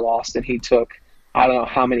Dreamer lost and he took, I don't know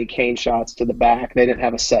how many Kane shots to the back. They didn't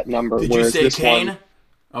have a set number. Did you say Kane?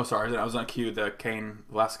 Oh, sorry. I was on cue, the Kane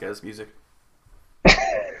Velasquez music.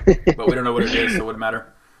 But we don't know what it is, so it wouldn't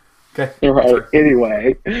matter. Okay. Right.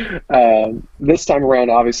 Anyway, this time around,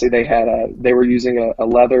 obviously they were using a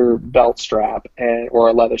leather belt strap or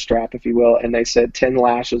a leather strap, if you will, and they said 10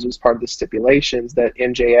 lashes was part of the stipulations that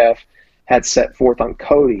MJF had set forth on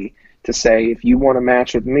Cody to say, if you want to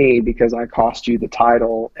match with me because I cost you the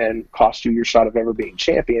title and cost you your shot of ever being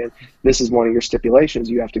champion, this is one of your stipulations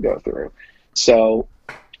you have to go through. So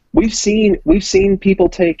we've seen people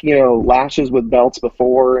take, lashes with belts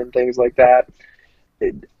before and things like that.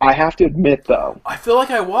 I have to admit, though, I feel like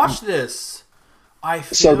I watched this. I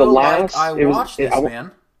watched this,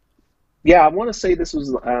 man. Yeah, I want to say this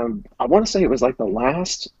was. I want to say it was like the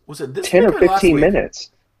last. Was it this 10 week or 15 last week?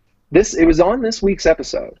 minutes? It was on this week's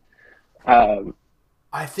episode.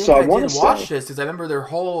 I think so I I wanna did watch say- this because I remember their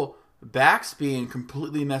whole backs being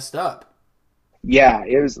completely messed up. Yeah,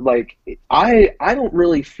 it was like I don't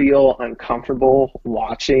really feel uncomfortable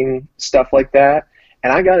watching stuff like that,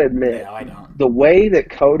 and I gotta admit, Yeah, I don't. the way that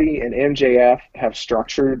Cody and MJF have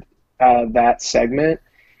structured that segment,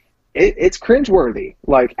 it's cringeworthy.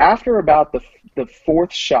 Like after about the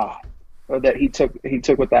fourth shot that he took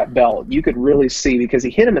with that belt, you could really see, because he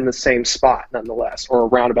hit him in the same spot nonetheless, or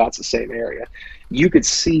around about the same area. You could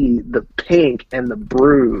see the pink and the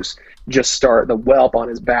bruise the whelp on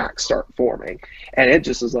his back start forming, and it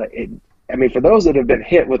just was like I mean, for those that have been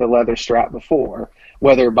hit with a leather strap before,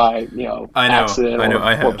 whether by accident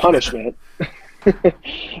or punishment,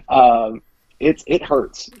 it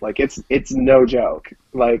hurts. Like it's no joke.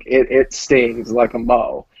 Like it stings like a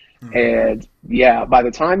mow. Mm-hmm. And yeah, by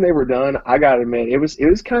the time they were done, I gotta admit,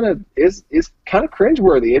 it's kind of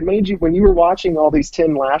cringeworthy. It made you, when you were watching all these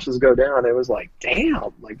 10 lashes go down, it was like,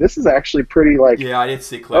 damn, like this is actually pretty like. Yeah, I did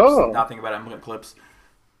see clips. Nothing about it. I'm looking at clips.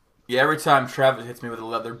 Yeah, every time Travis hits me with a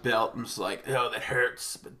leather belt, I'm just like, oh, that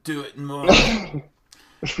hurts, but do it more.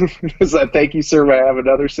 Is that thank you, sir? May I have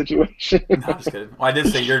another situation? No, I'm just kidding. Well, I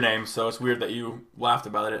did say your name, so it's weird that you laughed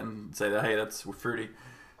about it and say that, hey, that's fruity.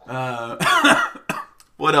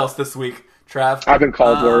 What else this week, Trav? I've been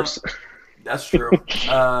called worse. That's true.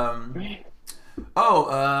 How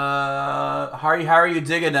are you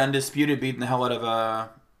digging Undisputed beating the hell out of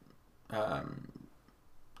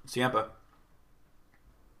Ciampa?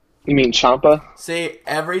 You mean Ciampa? See,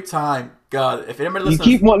 every time, God, if anybody You listens,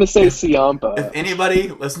 keep wanting to say Ciampa. if anybody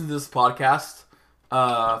listens to this podcast,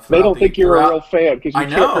 they don't think you're a real fan because you I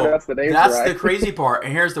know. can't pronounce the names That's right. the crazy part.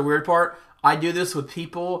 And here's the weird part. I do this with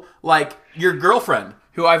people like your girlfriend,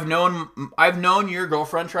 who I've known your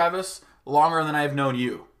girlfriend, Travis, longer than I've known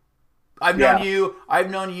you. I've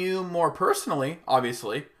known you more personally,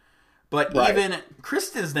 obviously. But Right. even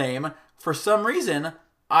Kristen's name, for some reason,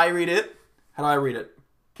 I read it. How do I read it?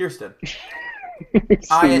 Kirsten. It's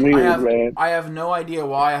weird, man. I have no idea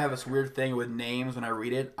why I have this weird thing with names when I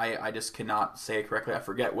read it. I just cannot say it correctly. I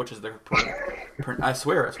forget which is the I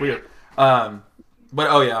swear, it's weird. But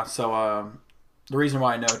oh yeah, so the reason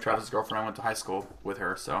why I know Travis' girlfriend, I went to high school with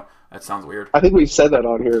her, so that sounds weird. I think we've said that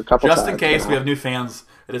on here a couple times. Just in case we have new fans,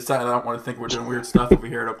 I don't want to think we're doing weird stuff over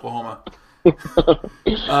here at Oklahoma.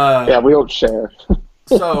 Yeah, we don't share.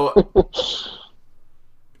 So,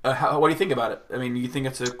 what do you think about it? I mean, you think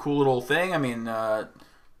it's a cool little thing? I mean,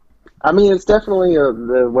 it's definitely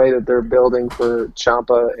the way that they're building for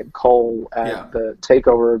Ciampa and Cole at the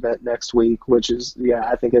TakeOver event next week, which is,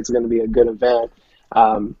 I think it's going to be a good event.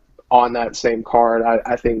 On that same card,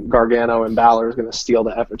 I think Gargano and Balor is going to steal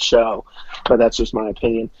the effort show, but that's just my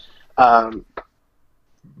opinion.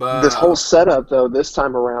 This whole setup, though, this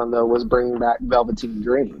time around, though, was bringing back Velveteen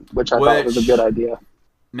Dream, which I thought was a good idea.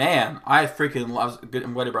 Man, I'm glad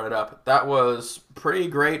you brought it up. That was pretty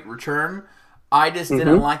great return. I just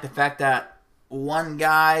didn't like the fact that one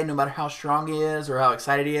guy, no matter how strong he is or how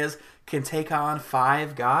excited he is, can take on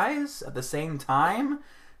 5 guys at the same time.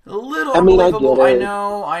 A little unbelievable. I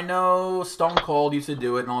know Stone Cold used to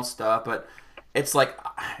do it and all stuff, but it's like,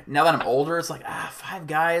 now that I'm older, it's like, 5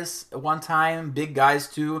 guys at one time, big guys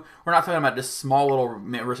too. We're not talking about just small little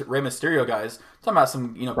Rey Mysterio guys. We're talking about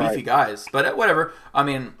some, beefy guys. But whatever. I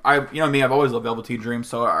mean, I've always loved Velveteen Dream,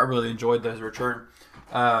 so I really enjoyed his return.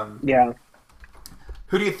 Yeah.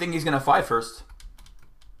 Who do you think he's going to fight first?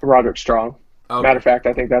 Roderick Strong. Okay. Matter of fact,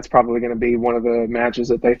 I think that's probably going to be one of the matches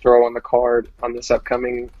that they throw on the card on this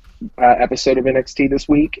upcoming episode of NXT this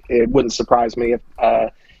week. It wouldn't surprise me if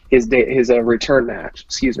his return match,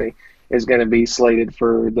 is going to be slated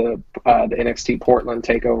for the NXT Portland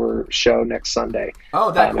TakeOver show next Sunday.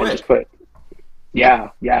 Oh, that quick.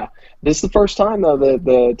 Yeah. This is the first time, though, that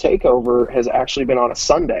the TakeOver has actually been on a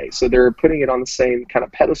Sunday. So they're putting it on the same kind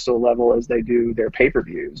of pedestal level as they do their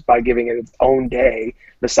pay-per-views by giving it its own day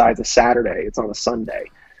besides a Saturday. It's on a Sunday.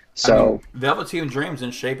 So Velveteen Dream's in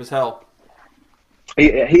shape as hell.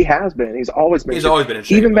 He has been. He's always been. He's always been in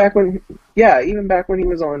shape. Even back when he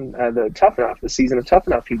was on the Tough Enough, the season of Tough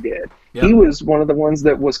Enough, he did. Yep. He was one of the ones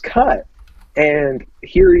that was cut And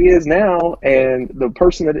here he is now, and the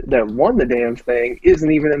person that won the damn thing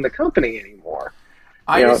isn't even in the company anymore.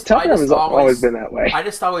 Tell-Time has always been that way. I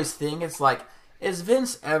just always think it's like, is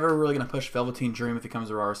Vince ever really going to push Velveteen Dream if he comes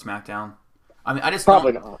to Raw or SmackDown? I mean,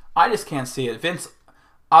 Probably not. I just can't see it. Vince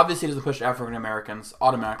obviously doesn't push African Americans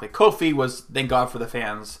automatically. Kofi was, thank God for the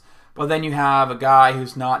fans. But then you have a guy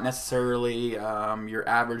who's not necessarily your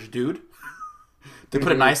average dude. To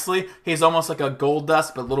put it nicely, he's almost like a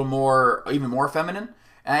Goldust, but a little more, even more feminine.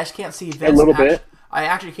 And I just can't see Vince. A little bit. I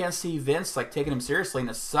actually can't see Vince like taking him seriously, and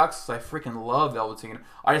it sucks. I freaking love Velveteen.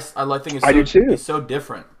 I think it's I do too. It's so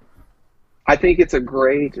different. I think it's a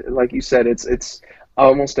great, like you said, it's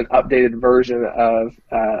almost an updated version of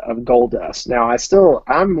Goldust. Now,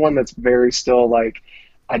 I'm one that's very still like,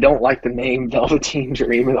 I don't like the name Velveteen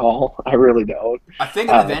Dream at all. I really don't. I think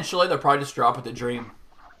eventually they'll probably just drop it to Dream.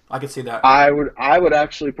 I could see that. I would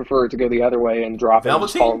actually prefer it to go the other way and drop it and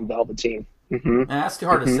just call him Velveteen. Mm-hmm. That's too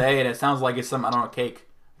hard to say, and it sounds like it's some, I don't know, cake.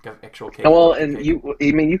 Like an actual cake. Well, and cake.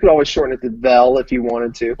 You could always shorten it to Vel if you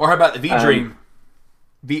wanted to. Or how about the V-Dream?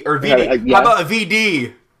 VD. Yeah. How about a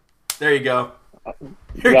VD? There you go.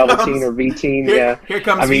 Velveteen or V-Team, yeah. Here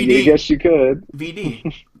comes VD. I mean, I guess you could.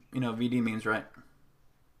 VD. VD means, right?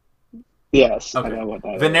 Yes, okay. I know what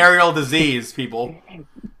that Venereal disease, people.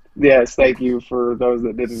 Yes, thank you for those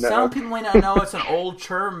that didn't know. Some people may not know it's an old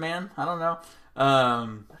term, man. I don't know.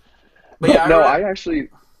 But yeah,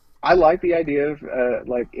 I like the idea of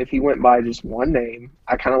like if he went by just one name.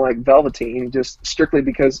 I kind of like Velveteen, just strictly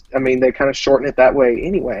because they kind of shorten it that way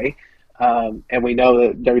anyway, and we know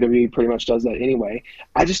that WWE pretty much does that anyway.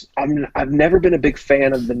 I've never been a big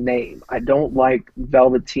fan of the name. I don't like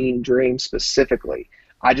Velveteen Dream specifically.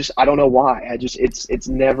 I don't know why.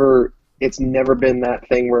 It's never been that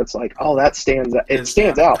thing where it's like, oh, that stands out. It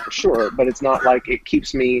stands out for sure, but it's not like it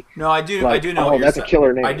keeps me. No, I do know. Oh, what you're that's saying. A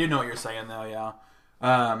killer name. I do know what you're saying, though. Yeah.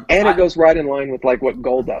 And it goes right in line with like what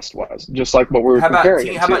Goldust was, just like what we were comparing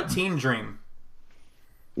it to. How about Teen Dream?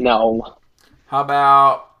 No. How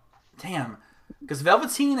about because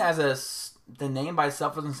Velveteen the name by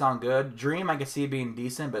itself doesn't sound good. Dream, I can see being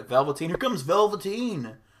decent, but Velveteen, here comes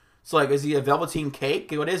Velveteen. So like, is he a Velveteen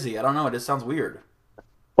cake? What is he? I don't know. It just sounds weird.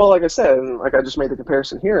 Well, like I said, and like I just made the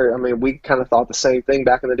comparison here. I mean, we kind of thought the same thing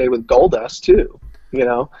back in the day with Goldust too.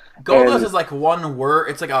 Goldust is like one word.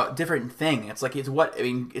 It's like a different thing. It's like it's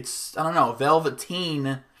I don't know.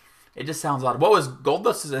 Velveteen. It just sounds odd. What was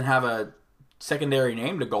Goldust? Doesn't have a secondary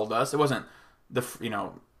name to Goldust. It wasn't the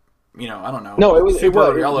I don't know. No, it was.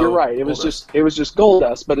 You're right. It was just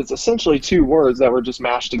Goldust, but it's essentially two words that were just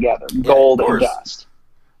mashed together: gold and dust.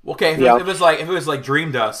 Okay, if it was like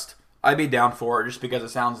Dream Dust, I'd be down for it just because it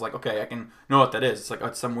sounds like, okay, I can know what that is. It's like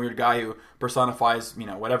it's some weird guy who personifies,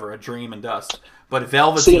 whatever, a dream and dust. But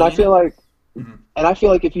Velveteen... See, and I feel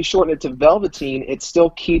like if you shorten it to Velveteen, it still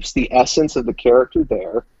keeps the essence of the character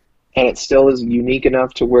there, and it still is unique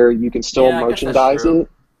enough to where you can still merchandise it.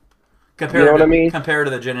 You know what I mean? Compared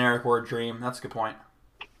to the generic word dream. That's a good point.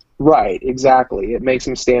 Right, exactly. It makes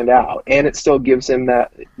him stand out, and it still gives him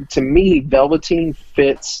that... To me, Velveteen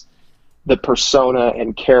fits the persona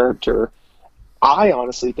and character, I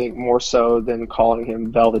honestly think more so than calling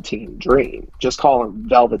him Velveteen Dream. Just call him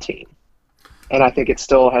Velveteen. And I think it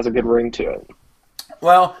still has a good ring to it.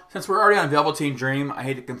 Well, since we're already on Velveteen Dream, I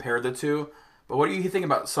hate to compare the two, but what do you think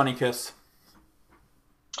about Sunny Kiss?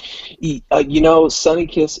 Sunny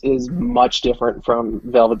Kiss is much different from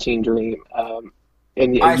Velveteen Dream.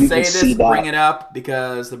 And I you say can this, see that. Bring it up,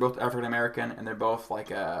 because they're both African American, and they're both like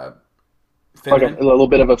feminine. Like a little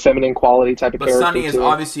bit of a feminine quality type of character. But Sunny is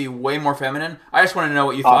obviously way more feminine. I just want to know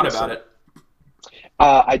what you thought about it.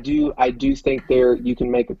 I do think you can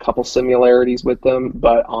make a couple similarities with them,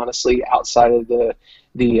 but honestly, outside of the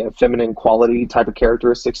feminine quality type of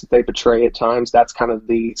characteristics that they portray at times, that's kind of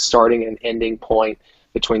the starting and ending point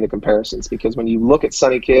between the comparisons. Because when you look at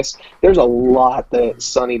Sunny Kiss, there's a lot that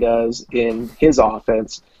Sunny does in his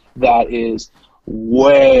offense that is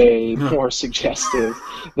way more suggestive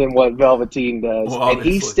than what Velveteen does. Well, and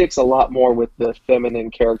he sticks a lot more with the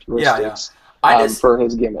feminine characteristics for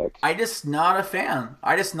his gimmick. I'm just not a fan.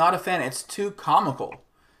 It's too comical.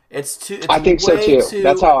 I think so too.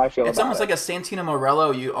 That's how I feel about it. It's almost like a Santino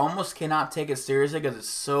Morello. You almost cannot take it seriously because it's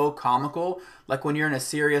so comical. Like when you're in a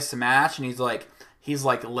serious match and he's like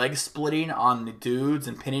leg splitting on the dudes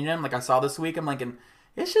and pinning them, like I saw this week. I'm like,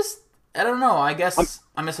 it's just, I don't know. I guess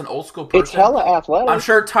I'm just an old school person. It's hella athletic. I'm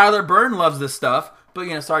sure Tyler Byrne loves this stuff,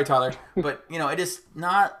 but sorry Tyler, but it is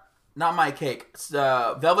not my cake.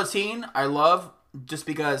 Velveteen, I love just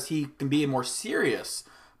because he can be more serious.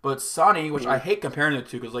 But Sonny, which I hate comparing the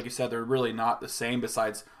two because, like you said, they're really not the same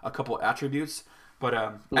besides a couple of attributes. But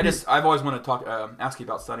I've always wanted to ask you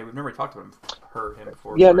about Sonny. We've never talked about him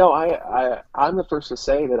before. Yeah, no, I'm the first to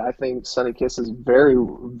say that I think Sonny Kiss is very,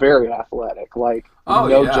 very athletic. Like,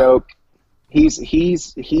 no joke. He's a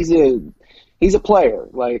player.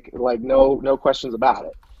 Like no questions about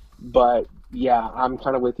it. But yeah, I'm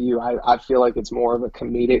kind of with you. I feel like it's more of a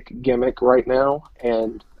comedic gimmick right now,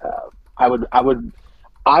 and I would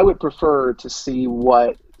prefer to see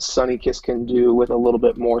what Sonny Kiss can do with a little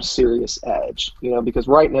bit more serious edge, because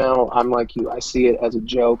right now I'm like you. I see it as a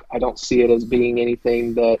joke. I don't see it as being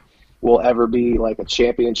anything that will ever be like a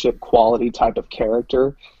championship quality type of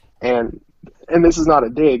character. And this is not a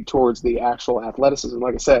dig towards the actual athleticism.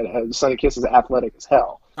 Like I said, Sonny Kiss is athletic as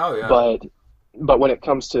hell. Oh yeah. But when it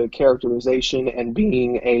comes to characterization and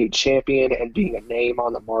being a champion and being a name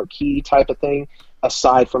on the marquee type of thing,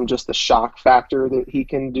 aside from just the shock factor that he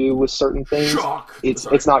can do with certain things,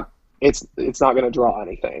 it's not going to draw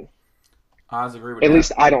anything. I agree with that. At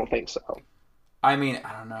least least I don't think so. I mean,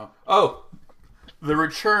 I don't know. Oh, the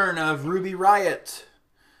return of Ruby Riott.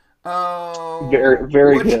 Oh,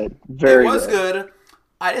 very good. Very. It was good.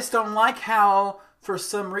 I just don't like how, for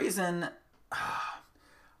some reason,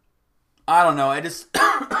 I don't know. I just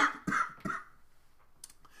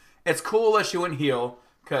it's cool that she went heel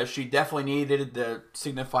because she definitely needed to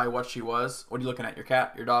signify what she was. What are you looking at? Your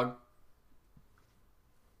cat? Your dog?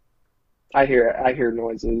 I hear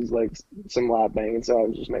noises, like some loud banging, so I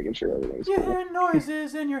was just making sure everything's cool. You hear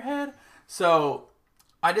noises in your head. So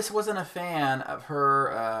I just wasn't a fan of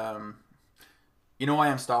her. You know why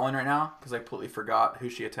I'm stalling right now? Because I completely forgot who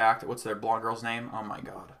she attacked. What's their blonde girl's name? Oh my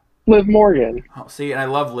god. Liv Morgan. Oh, see, and I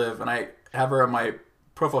love Liv, and I have her on my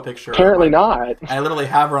profile picture. Apparently not. I literally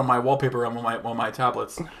have her on my wallpaper on my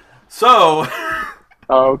tablets. So.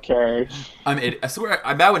 Okay. I swear,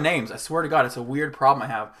 I'm bad with names. I swear to God, it's a weird problem I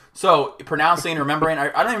have. So, pronouncing, remembering, I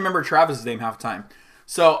don't even remember Travis's name half the time.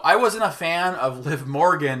 So, I wasn't a fan of Liv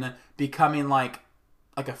Morgan becoming like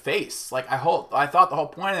a face. Like, I thought the whole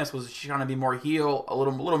point of this was she's trying to be more heel, a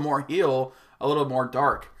little more heel, a little more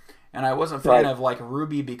dark. And I wasn't a fan of like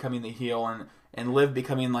Ruby becoming the heel and Liv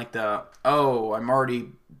becoming like I'm already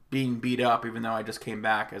being beat up even though I just came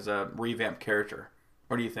back as a revamped character.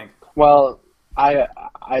 What do you think? Well, I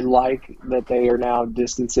like that they are now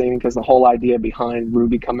distancing, because the whole idea behind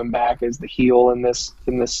Ruby coming back as the heel in this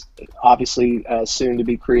obviously soon to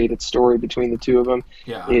be created story between the two of them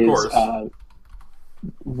of course.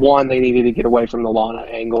 One, they needed to get away from the Lana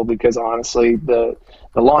angle, because honestly the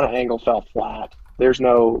Lana angle fell flat. There was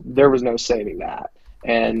no saving that.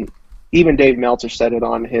 And even Dave Meltzer said it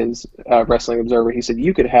on his Wrestling Observer. He said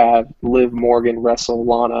you could have Liv Morgan wrestle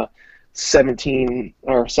Lana 17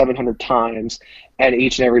 or 700 times, and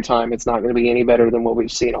each and every time it's not going to be any better than what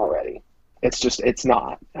we've seen already. It's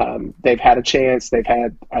not. They've had a chance. They've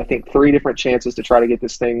had, I think, 3 different chances to try to get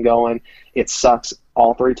this thing going. It sucks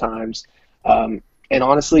all 3 times. And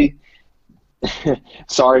honestly,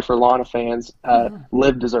 sorry for Lana fans,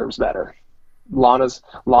 Liv deserves better. Lana's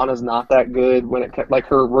not that good when it, like,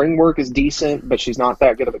 her ring work is decent, but she's not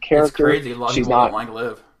that good of a character. It's crazy. A lot of people don't like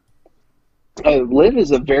Liv. Liv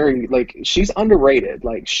is a very, she's underrated.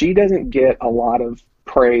 Like, she doesn't get a lot of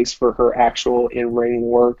praise for her actual in-ring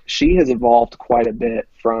work. She has evolved quite a bit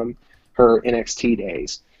from her NXT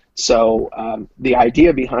days. So the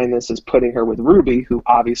idea behind this is putting her with Ruby, who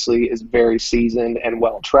obviously is very seasoned and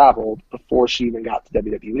well-traveled before she even got to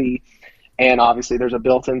WWE. And obviously there's a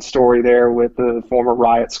built-in story there with the former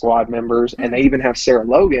Riot Squad members, and they even have Sarah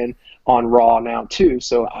Logan on Raw now too,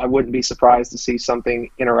 so I wouldn't be surprised to see something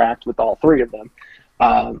interact with all 3 of them.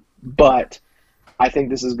 But I think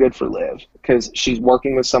this is good for Liv, because she's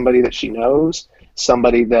working with somebody that she knows,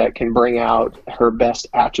 somebody that can bring out her best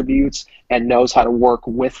attributes and knows how to work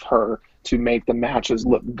with her to make the matches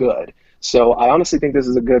look good. So I honestly think this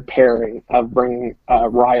is a good pairing of bringing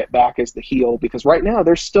Riot back as the heel, because right now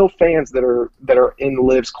there's still fans that are in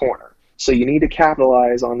Liv's corner. So you need to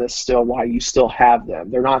capitalize on this still while you still have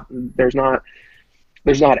them. There's not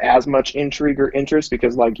as much intrigue or interest,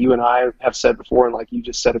 because like you and I have said before, and like you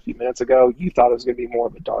just said a few minutes ago, you thought it was going to be more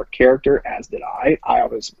of a dark character, as did I. I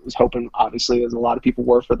was hoping, obviously, as a lot of people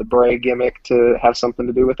were, for the Bray gimmick to have something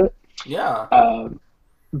to do with it. Yeah.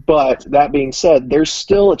 But that being said, there's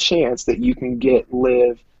still a chance that you can get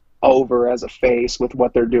Liv over as a face with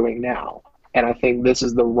what they're doing now. And I think this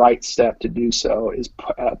is the right step to do so, is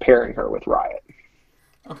pairing her with Riot.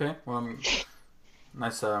 Okay. Well,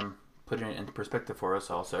 nice putting it into perspective for us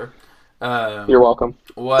all, sir. You're welcome.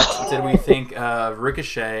 What did we think of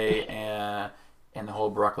Ricochet and the whole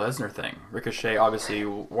Brock Lesnar thing? Ricochet obviously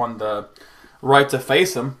won the right to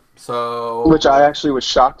face him, So, which I actually was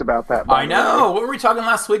shocked about that. I know. What were we talking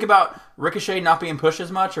last week about Ricochet not being pushed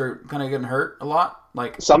as much or kind of getting hurt a lot?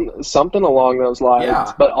 Like something along those lines.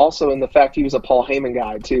 Yeah. But also in the fact he was a Paul Heyman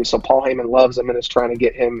guy too. So Paul Heyman loves him and is trying to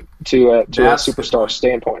get him to a superstar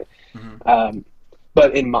standpoint. Mm-hmm.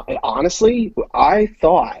 But honestly, I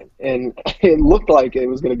thought, and it looked like it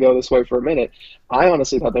was going to go this way for a minute, I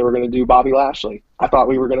honestly thought they were going to do Bobby Lashley. I thought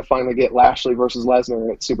we were going to finally get Lashley versus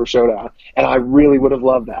Lesnar at Super Showdown. And I really would have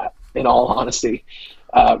loved that, in all honesty.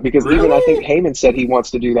 Because even I think Heyman said he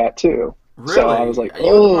wants to do that too. Really? So I was like, you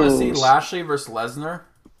would want to see Lashley versus Lesnar?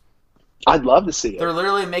 I'd love to see it. They're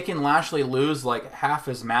literally making Lashley lose like half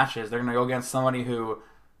his matches. They're going to go against somebody who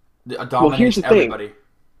dominates everybody.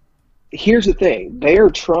 Here's the thing. They are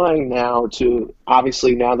trying now to,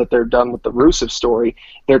 obviously now that they're done with the Rusev story,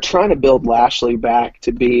 they're trying to build Lashley back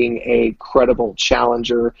to being a credible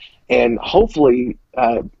challenger, and hopefully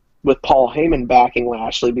with Paul Heyman backing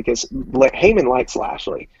Lashley, because Heyman likes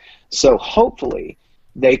Lashley. So hopefully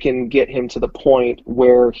they can get him to the point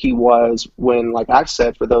where he was when, like I've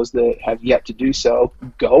said, for those that have yet to do so,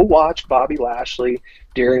 go watch Bobby Lashley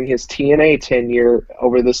during his TNA tenure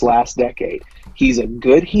over this last decade. He's a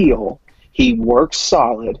good heel. He works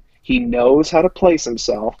solid. He knows how to place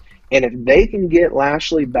himself. And if they can get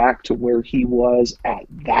Lashley back to where he was at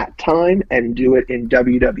that time and do it in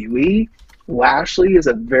WWE, Lashley is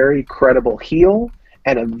a very credible heel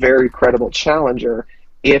and a very credible challenger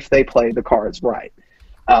if they play the cards right.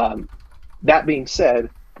 That being said,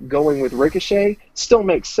 going with Ricochet still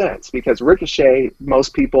makes sense because Ricochet,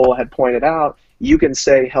 most people had pointed out, you can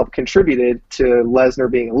say helped contributed to Lesnar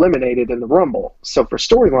being eliminated in the Rumble. So for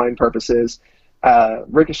storyline purposes,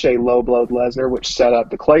 Ricochet low-blowed Lesnar, which set up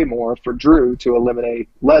the Claymore for Drew to eliminate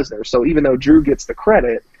Lesnar. So even though Drew gets the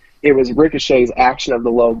credit, it was Ricochet's action of the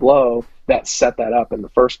low blow that set that up in the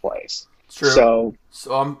first place. True.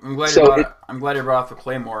 So I'm glad you brought up the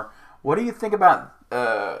Claymore. What do you think about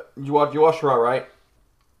you watch Raw, right?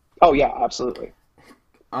 Oh yeah, absolutely.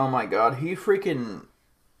 Oh my God,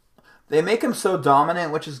 they make him so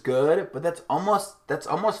dominant, which is good, but that's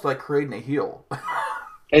almost like creating a heel.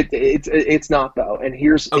 It's not though, and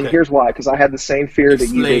here's why. Because I had the same fear that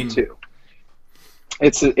you did too.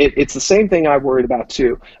 It's the same thing I worried about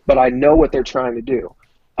too, but I know what they're trying to do.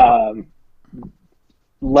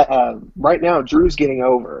 Right now, Drew's getting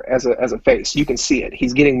over as a face. You can see it.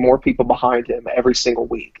 He's getting more people behind him every single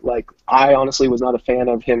week. Like, I honestly was not a fan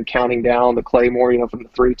of him counting down the Claymore, from the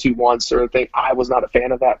 3, 2, 1 sort of thing. I was not a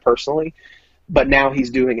fan of that personally, but now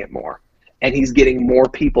he's doing it more. And he's getting more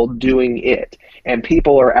people doing it. And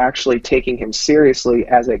people are actually taking him seriously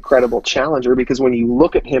as a credible challenger because when you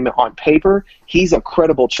look at him on paper, he's a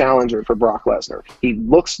credible challenger for Brock Lesnar. He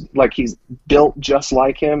looks like he's built just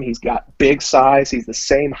like him. He's got big size. He's the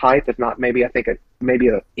same height, if not maybe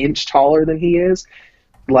an inch taller than he is.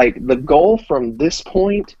 Like, the goal from this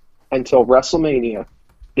point until WrestleMania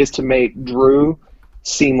is to make Drew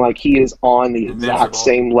seem like he is on the exact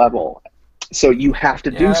same level. So you have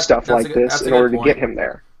to do stuff like this in order to get him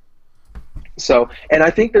there. So, and I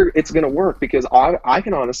think it's going to work because I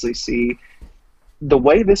can honestly see the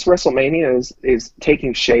way this WrestleMania is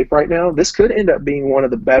taking shape right now. This could end up being one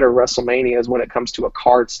of the better WrestleManias when it comes to a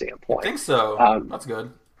card standpoint. I think so. That's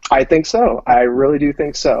good. I think so. I really do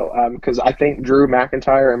think so. Because I think Drew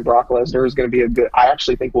McIntyre and Brock Lesnar is going to be I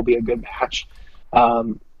actually think will be a good match.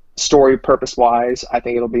 Story purpose wise, I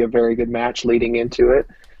think it'll be a very good match leading into it.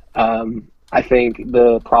 I think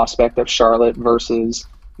the prospect of Charlotte versus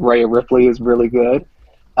Rhea Ripley is really good.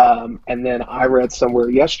 And then I read somewhere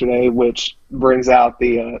yesterday, which brings out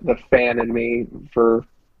the fan in me for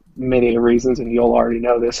many reasons, and you'll already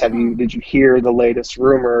know this. Did you hear the latest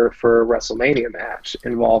rumor for a WrestleMania match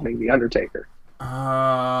involving The Undertaker?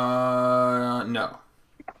 No.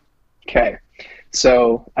 Okay.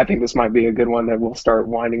 So I think this might be a good one that we'll start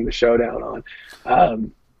winding the show down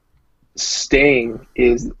on. Sting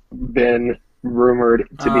is been rumored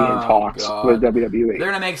to be in talks with WWE. They're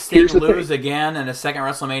going to make Sting lose again in a second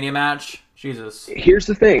WrestleMania match? Jesus. Here's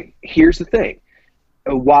the thing.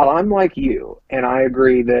 While I'm like you, and I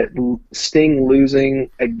agree that Sting losing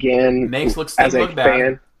again makes Sting look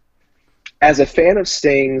bad. As a fan of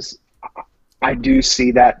Sting's, I do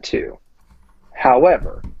see that too.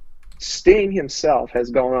 However, Sting himself has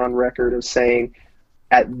gone on record of saying,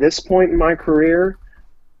 at this point in my career,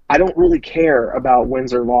 I don't really care about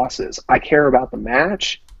wins or losses. I care about the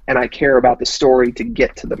match, and I care about the story to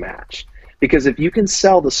get to the match. Because if you can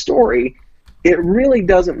sell the story, it really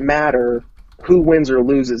doesn't matter who wins or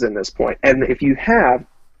loses in this point. And if you have,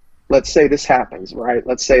 let's say this happens, right?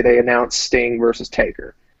 Let's say they announce Sting versus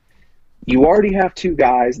Taker. You already have two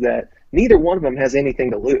guys that neither one of them has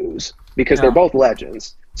anything to lose because No. they're both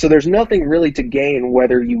legends. So there's nothing really to gain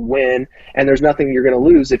whether you win, and there's nothing you're going to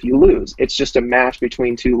lose if you lose. It's just a match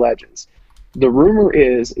between two legends. The rumor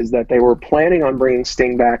is that they were planning on bringing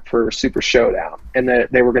Sting back for Super Showdown, and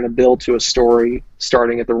that they were going to build to a story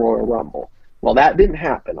starting at the Royal Rumble. Well, that didn't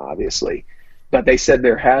happen, obviously. But they said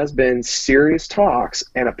there has been serious talks,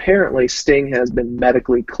 and apparently Sting has been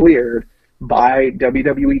medically cleared by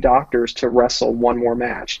WWE doctors to wrestle one more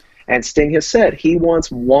match. And Sting has said he wants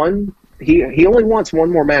one. He only wants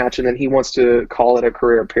one more match, and then he wants to call it a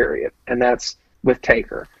career period, and that's with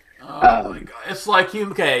Taker. Oh my god! It's like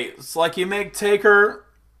you make Taker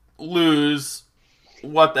lose.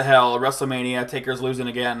 What the hell? WrestleMania, Taker's losing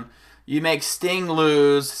again. You make Sting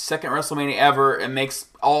lose, second WrestleMania ever, and makes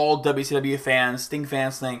all WCW fans, Sting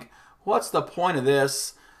fans, think, what's the point of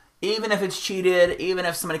this? Even if it's cheated, even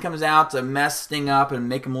if somebody comes out to mess Sting up and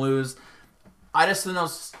make him lose, I just don't know.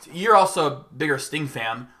 You're also a bigger Sting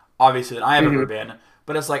fan, obviously, than I have ever been.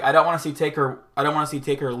 But it's like I don't want to see Taker. I don't want to see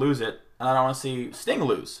Taker lose it, and I don't want to see Sting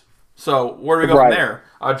lose. So where do we go from there?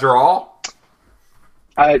 A draw?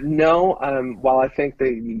 No. While I think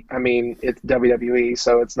it's WWE,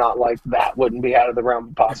 so it's not like that wouldn't be out of the realm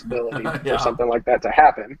of possibility Yeah. for something like that to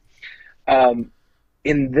happen.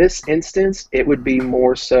 In this instance, it would be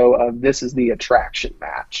more so of this is the attraction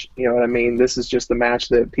match. You know what I mean? This is just the match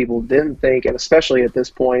that people didn't think, and especially at this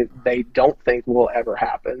point, they don't think will ever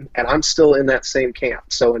happen. And I'm still in that same camp.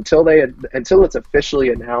 So until it's officially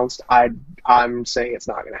announced, I'm saying it's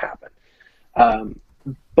not going to happen.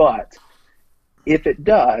 But if it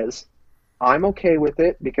does, I'm okay with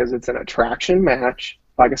it because it's an attraction match.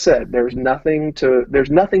 Like I said, there's nothing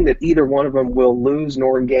that either one of them will lose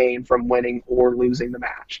nor gain from winning or losing the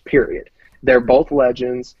match, period. They're both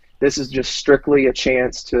legends. This is just strictly a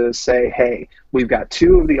chance to say, hey, we've got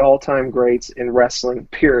two of the all-time greats in wrestling,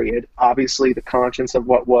 period. Obviously, the conscience of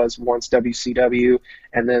what was once WCW,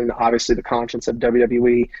 and then obviously the conscience of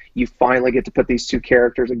WWE. You finally get to put these two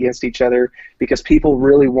characters against each other because people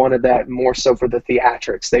really wanted that more so for the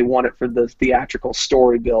theatrics. They want it for the theatrical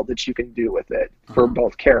story build that you can do with it for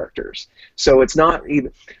both characters. So it's not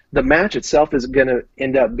even the match itself is going to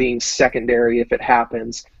end up being secondary if it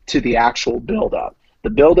happens to the actual build-up. The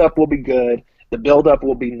build-up will be good. The build-up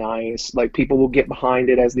will be nice. Like, people will get behind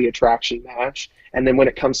it as the attraction match. And then when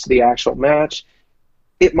it comes to the actual match,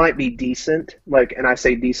 it might be decent. Like, and I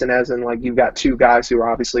say decent as in, like, you've got two guys who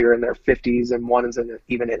obviously are in their 50s and one is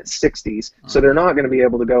even in his 60s. So they're not going to be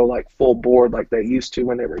able to go, like, full board like they used to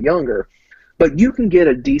when they were younger. But you can get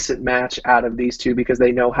a decent match out of these two because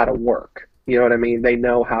they know how to work. You know what I mean? They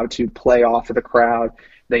know how to play off of the crowd.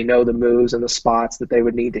 They know the moves and the spots that they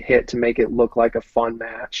would need to hit to make it look like a fun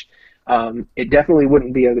match. It definitely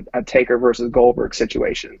wouldn't be a Taker versus Goldberg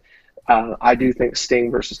situation. I do think Sting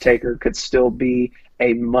versus Taker could still be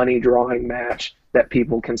a money-drawing match that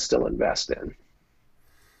people can still invest in.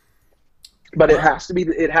 But it would have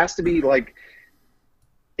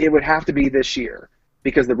to be this year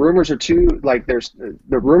because the rumors are the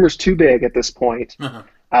rumors too big at this point.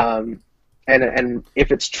 And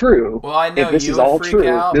if it's true, Well, I know if this you is would all freak true,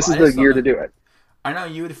 out, this but is I just the year don't to do it. I know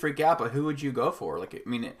you would freak out, but who would you go for? Like, I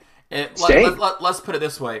mean, Sting. let's put it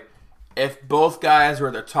this way: if both guys were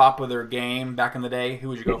at the top of their game back in the day, who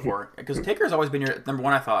would you go for? Because Taker's always been your number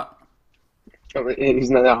one, I thought. He's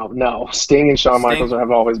no. Sting and Shawn Michaels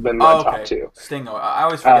have always been my top two. Sting. I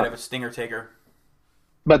always forget if it's Sting or Taker.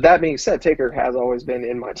 But that being said, Taker has always been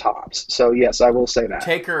in my tops. So yes, I will say that.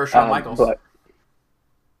 Taker or Shawn Michaels?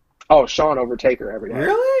 Shawn over Taker every day.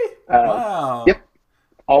 Really? Wow. Yep.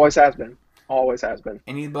 Always has been. Always has been.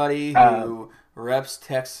 Anybody who reps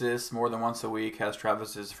Texas more than once a week has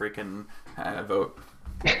Travis's freaking vote.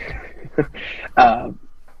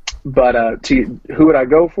 But who would I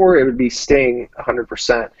go for? It would be Sting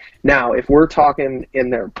 100%. Now, if we're talking in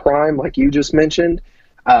their prime, like you just mentioned,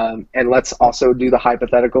 and let's also do the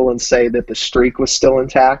hypothetical and say that the streak was still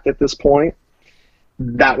intact at this point,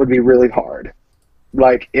 that would be really hard.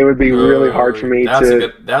 Like, it would be really hard for me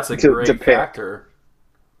that's a great pick. factor.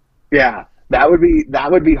 Yeah, that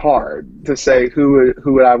would be hard to say who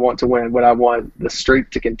would I want to win. Would I want the streak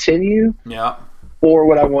to continue? Yeah. Or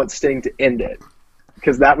would I want Sting to end it?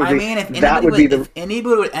 Because that would be if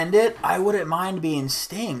anybody would end it, I wouldn't mind being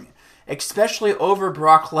Sting, especially over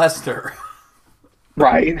Brock Lesnar.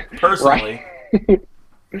 Right. Personally. Right.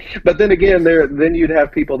 But then again, then you'd have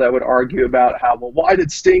people that would argue about how, well, why did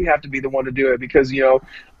Sting have to be the one to do it? Because,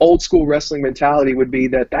 old school wrestling mentality would be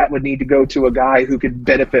that would need to go to a guy who could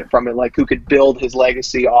benefit from it, like who could build his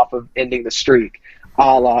legacy off of ending the streak.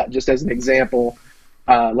 A la, just as an example,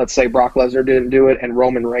 let's say Brock Lesnar didn't do it and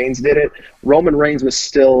Roman Reigns did it, Roman Reigns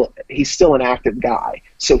he's still an active guy.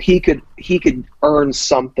 So he could earn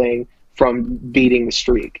something from beating the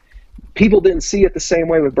streak. People didn't see it the same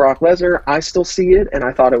way with Brock Lesnar. I still see it, and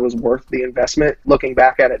I thought it was worth the investment. Looking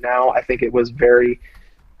back at it now, I think it was,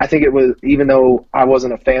 even though I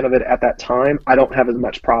wasn't a fan of it at that time, I don't have as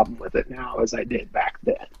much problem with it now as I did back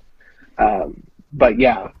then. But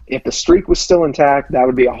yeah, if the streak was still intact, that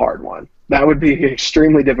would be a hard one. That would be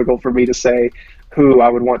extremely difficult for me to say who I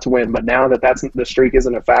would want to win. But now that the streak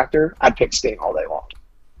isn't a factor, I'd pick Sting all day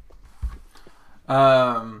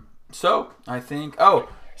long. So I think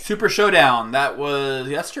Super Showdown, that was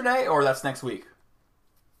yesterday or that's next week?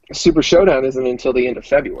 Super Showdown isn't until the end of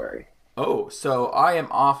February. Oh, so I am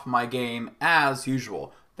off my game as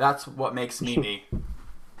usual. That's what makes me me.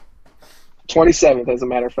 27th, as a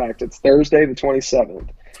matter of fact. It's Thursday the 27th.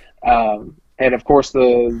 And, of course,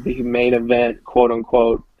 the main event,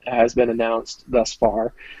 quote-unquote, has been announced thus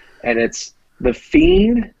far. And it's The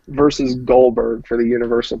Fiend versus Goldberg for the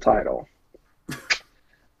Universal title.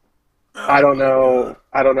 I don't know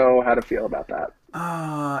how to feel about that.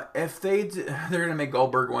 If they're going to make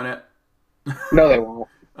Goldberg win it. No, they won't.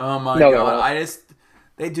 Oh, my God.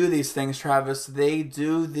 They do these things, Travis. They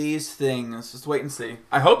do these things. Just wait and see.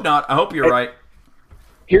 I hope not. I hope you're right.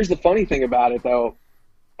 Here's the funny thing about it, though.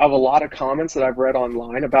 Of a lot of comments that I've read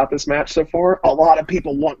online about this match so far, a lot of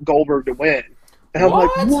people want Goldberg to win. And I'm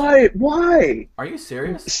like, why? Are you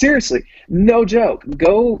serious? Seriously. No joke.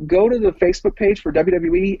 Go to the Facebook page for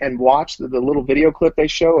WWE and watch the little video clip they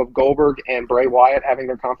show of Goldberg and Bray Wyatt having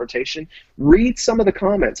their confrontation. Read some of the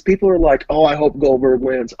comments. People are like, oh, I hope Goldberg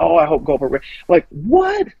wins. Oh, I hope Goldberg wins. Like,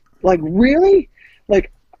 what? Like, really?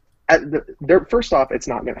 Like, first off, it's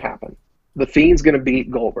not going to happen. The Fiend's going to beat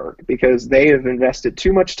Goldberg because they have invested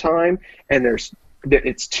too much time, and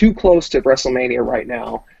it's too close to WrestleMania right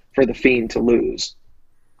now for the Fiend to lose.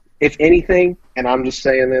 If anything, and I'm just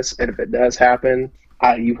saying this, and if it does happen,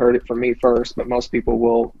 you heard it from me first, but most people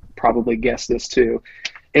will probably guess this too.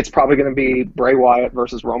 It's probably going to be Bray Wyatt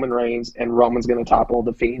versus Roman Reigns, and Roman's going to topple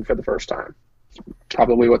the Fiend for the first time.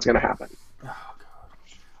 Probably what's going to happen. Oh,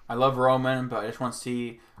 God. I love Roman, but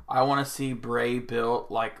I want to see Bray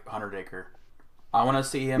built like Undertaker. I want to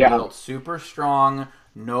see him built super strong.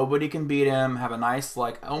 Nobody can beat him. Have a nice,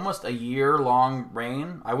 almost a year-long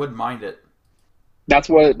reign. I wouldn't mind it. That's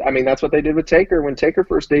what they did with Taker. When Taker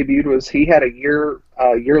first debuted, he had a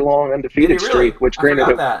year-long undefeated streak. Which,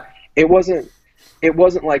 granted, it wasn't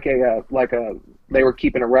like they were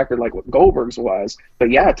keeping a record like what Goldberg's was.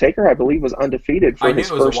 But yeah, Taker, I believe, was undefeated for his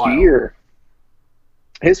first year.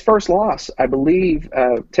 His first loss, I believe,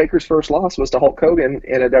 Taker's first loss was to Hulk Hogan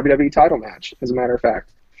in a WWE title match, as a matter of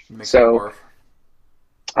fact. So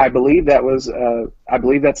I believe that's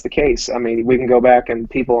the case. I mean, we can go back and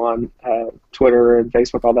people on Twitter and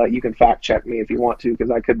Facebook, all that, you can fact check me if you want to,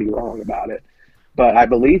 because I could be wrong about it. But I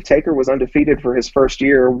believe Taker was undefeated for his first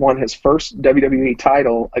year, won his first WWE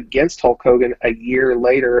title against Hulk Hogan a year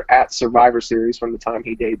later at Survivor Series from the time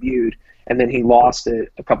he debuted. And then he lost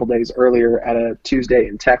it a couple days earlier at a Tuesday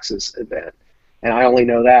in Texas event. And I only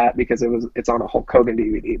know that because it's on a Hulk Hogan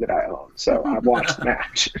DVD that I own. So I watched the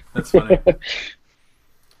match. That's funny.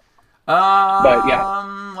 But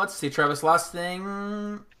yeah. Let's see, Travis. Last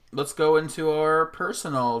thing. Let's go into our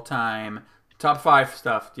personal time. Top 5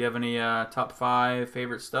 stuff. Do you have any top 5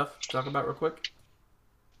 favorite stuff to talk about real quick?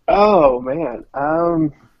 Oh, man.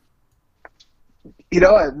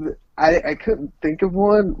 I couldn't think of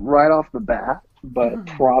one right off the bat, but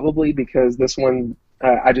probably because this one,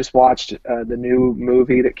 I just watched the new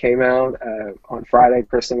movie that came out on Friday.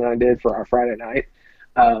 Kristen and I did for our Friday night.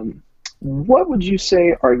 What would you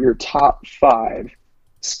say are your top 5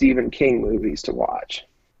 Stephen King movies to watch?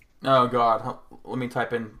 Oh, God. Let me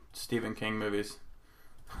type in Stephen King movies.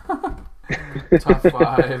 Top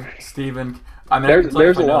 5 Stephen. I mean,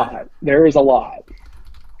 there's a lot. There is a lot.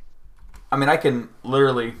 I mean, I can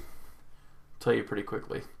literally tell you pretty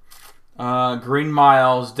quickly. Green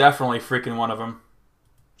Mile's definitely freaking one of them.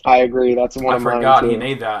 I agree. That's one of mine, too. I forgot he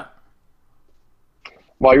made that.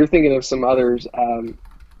 While you're thinking of some others,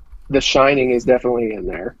 The Shining is definitely in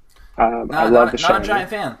there. I love The Shining. Not a giant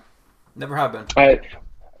fan. Never have been.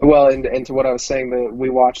 And to what I was saying, we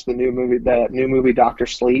watched the new movie Doctor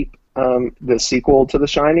Sleep. The sequel to The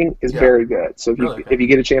Shining is very good. So if you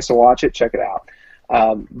get a chance to watch it, check it out.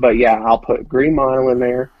 But yeah, I'll put Green Mile in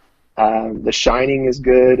there. The Shining is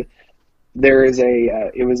good. There is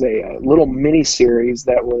it was a little mini series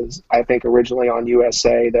that was, I think, originally on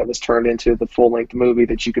USA that was turned into the full length movie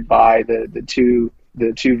that you could buy the two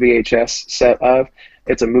VHS set of.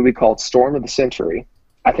 It's a movie called Storm of the Century.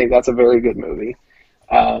 I think that's a very good movie.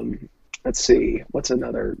 Let's see, what's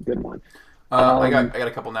another good one? I got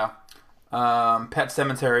a couple now. Pet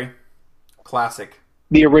Cemetery, classic.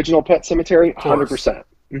 The original Pet Cemetery, 100%.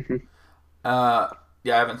 Mm-hmm.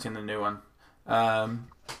 Yeah, I haven't seen the new one.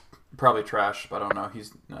 Probably trash, but I don't know.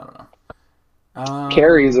 I don't know.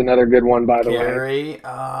 Carrie is another good one, by the way. Carrie,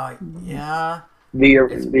 yeah. The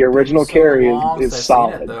original Carrie is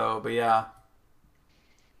solid. Seen it, though, but yeah.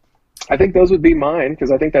 I think those would be mine,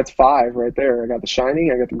 because I think that's 5 right there. I got The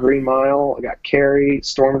Shining, I got The Green Mile, I got Carrie,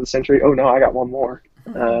 Storm of the Century. Oh, no, I got one more.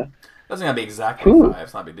 Doesn't gotta be exactly 5.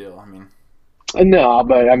 It's not a big deal. I mean, no,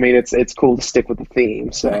 but I mean, it's cool to stick with the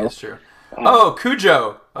theme. So that's true.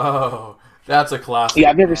 Cujo. Oh, that's a classic. Yeah,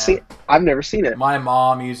 I've never seen it. My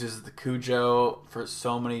mom uses the Cujo for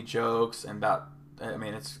so many jokes, and I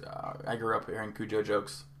mean, it's. I grew up hearing Cujo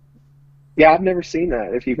jokes. Yeah, I've never seen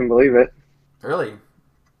that, if you can believe it. Really?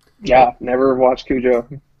 Yeah, never watched Cujo.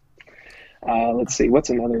 Let's see,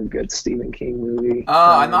 what's another good Stephen King movie?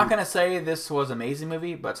 I'm not going to say this was an amazing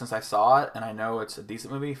movie, but since I saw it, and I know it's a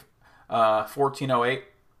decent movie, 1408.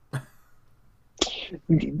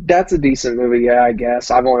 That's a decent movie, yeah, I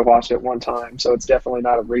guess. I've only watched it one time, so it's definitely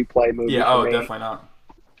not a replay movie for me. Definitely not.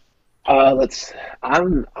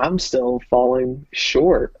 I'm still falling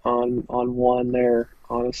short on one there,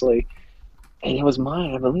 honestly. And it was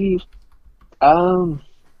mine, I believe.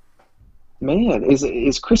 Man,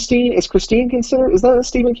 is Christine considered? Is that a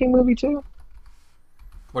Stephen King movie too?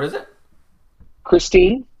 What is it?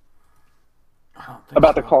 Christine.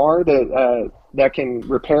 About so. The car that can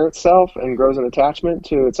repair itself and grows an attachment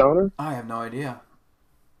to its owner. I have no idea.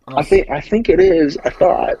 I think it is. I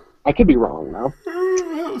thought. I could be wrong though.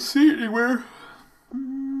 I don't see it anywhere.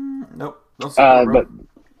 Nope. Don't see it.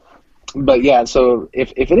 But yeah. So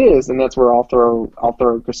if it is, then that's where I'll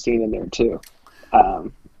throw Christine in there too.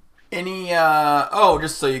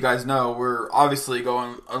 Just so you guys know, we're obviously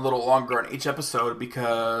going a little longer on each episode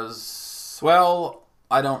because, well,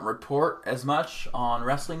 I don't report as much on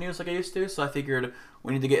wrestling news like I used to, so I figured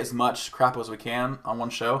we need to get as much crap as we can on one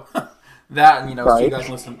show. That, and, so you guys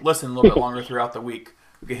listen a little bit longer throughout the week.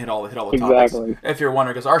 We can hit all the topics. Exactly. If you're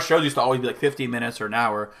wondering, because our shows used to always be like 15 minutes or an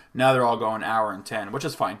hour. Now they're all going an hour and 10, which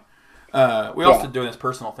is fine. We also doing this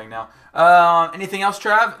personal thing now. Anything else,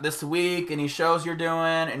 Trav, this week? Any shows you're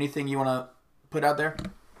doing? Anything you want to put out there?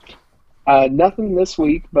 Nothing this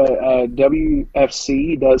week, but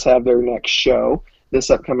WFC does have their next show this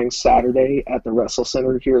upcoming Saturday at the Wrestle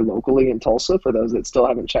Center here locally in Tulsa. For those that still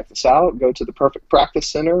haven't checked this out, go to the Perfect Practice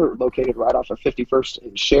Center, located right off of 51st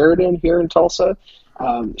and Sheridan here in Tulsa.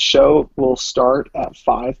 The show will start at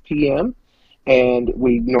 5 p.m., and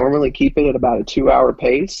we normally keep it at about a 2-hour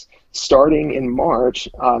pace. Starting in March,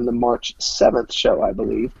 on the March 7th show, I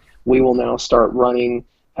believe, we will now start running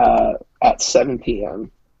at 7 p.m.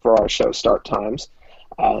 for our show start times.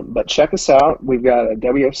 But check us out. We've got a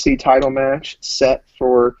WFC title match set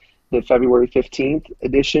for the February 15th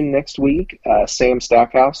edition next week. Sam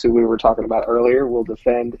Stackhouse, who we were talking about earlier, will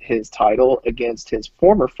defend his title against his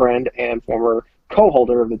former friend and former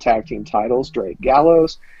co-holder of the tag team titles, Drake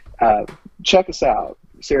Gallows. Check us out.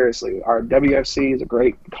 Seriously, our WFC is a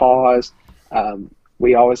great cause.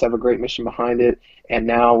 We always have a great mission behind it. And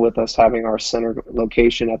now with us having our center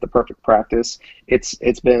location at the Perfect Practice,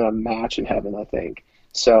 it's been a match in heaven, I think.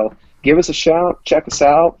 So give us a shout, check us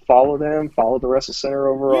out, follow them, follow the Wrestle Center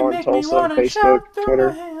over on Tulsa, Facebook,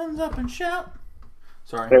 Twitter. Hands up and shout.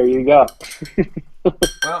 Sorry. There you go.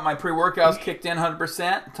 Well, my pre-workout's kicked in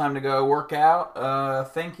 100%. Time to go work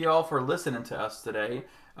out. Thank you all for listening to us today,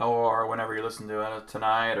 or whenever you're listening to it,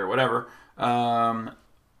 tonight or whatever.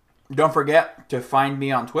 Don't forget to find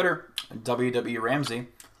me on Twitter, WW Ramsey.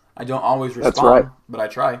 I don't always respond, but I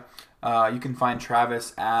try. You can find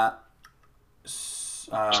Travis at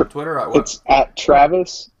Twitter. At what? It's at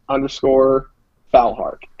Travis_Fowlhark.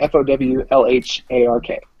 FOWLHARK. I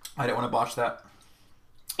didn't want to botch that.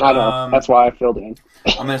 I know. That's why I filled in.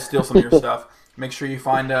 I'm going to steal some of your stuff. Make sure you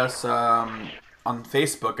find us on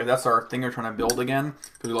Facebook. That's our thing we're trying to build again,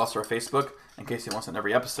 because we lost our Facebook. In case you want in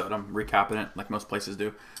every episode, I'm recapping it like most places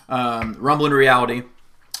do. Rumbling Reality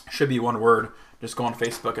should be one word. Just go on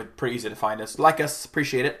Facebook. It's pretty easy to find us. Like us.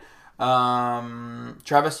 Appreciate it.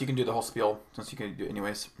 Travis, you can do the whole spiel since you can do it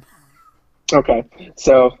anyways. Okay.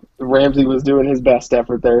 So Ramsey was doing his best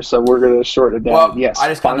effort there, so we're going to shorten it down. Well, yes. I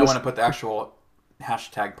just kind of want to put the actual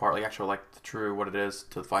hashtag part, like the true what it is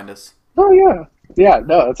to find us. Oh, yeah. Yeah,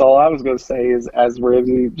 no, that's all I was going to say is, as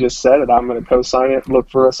Ramsey just said it, I'm going to co-sign it. Look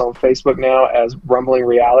for us on Facebook now as Rumbling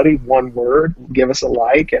Reality, one word. Give us a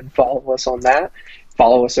like and follow us on that.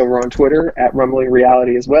 Follow us over on Twitter at Rumbling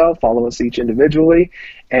Reality as well. Follow us each individually.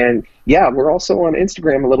 And yeah, we're also on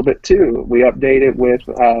Instagram a little bit too. We update it with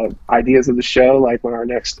ideas of the show, like when our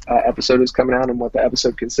next episode is coming out and what the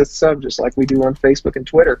episode consists of, just like we do on Facebook and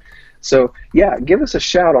Twitter. So yeah, give us a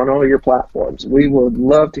shout on all your platforms. We would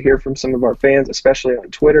love to hear from some of our fans, especially on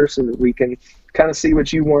Twitter, so that we can kind of see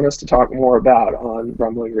what you want us to talk more about on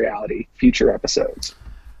Rumbling Reality future episodes.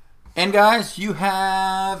 And guys, you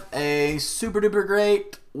have a super duper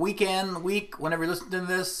great week, whenever you listen to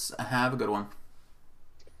this. Have a good one.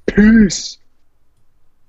 Peace.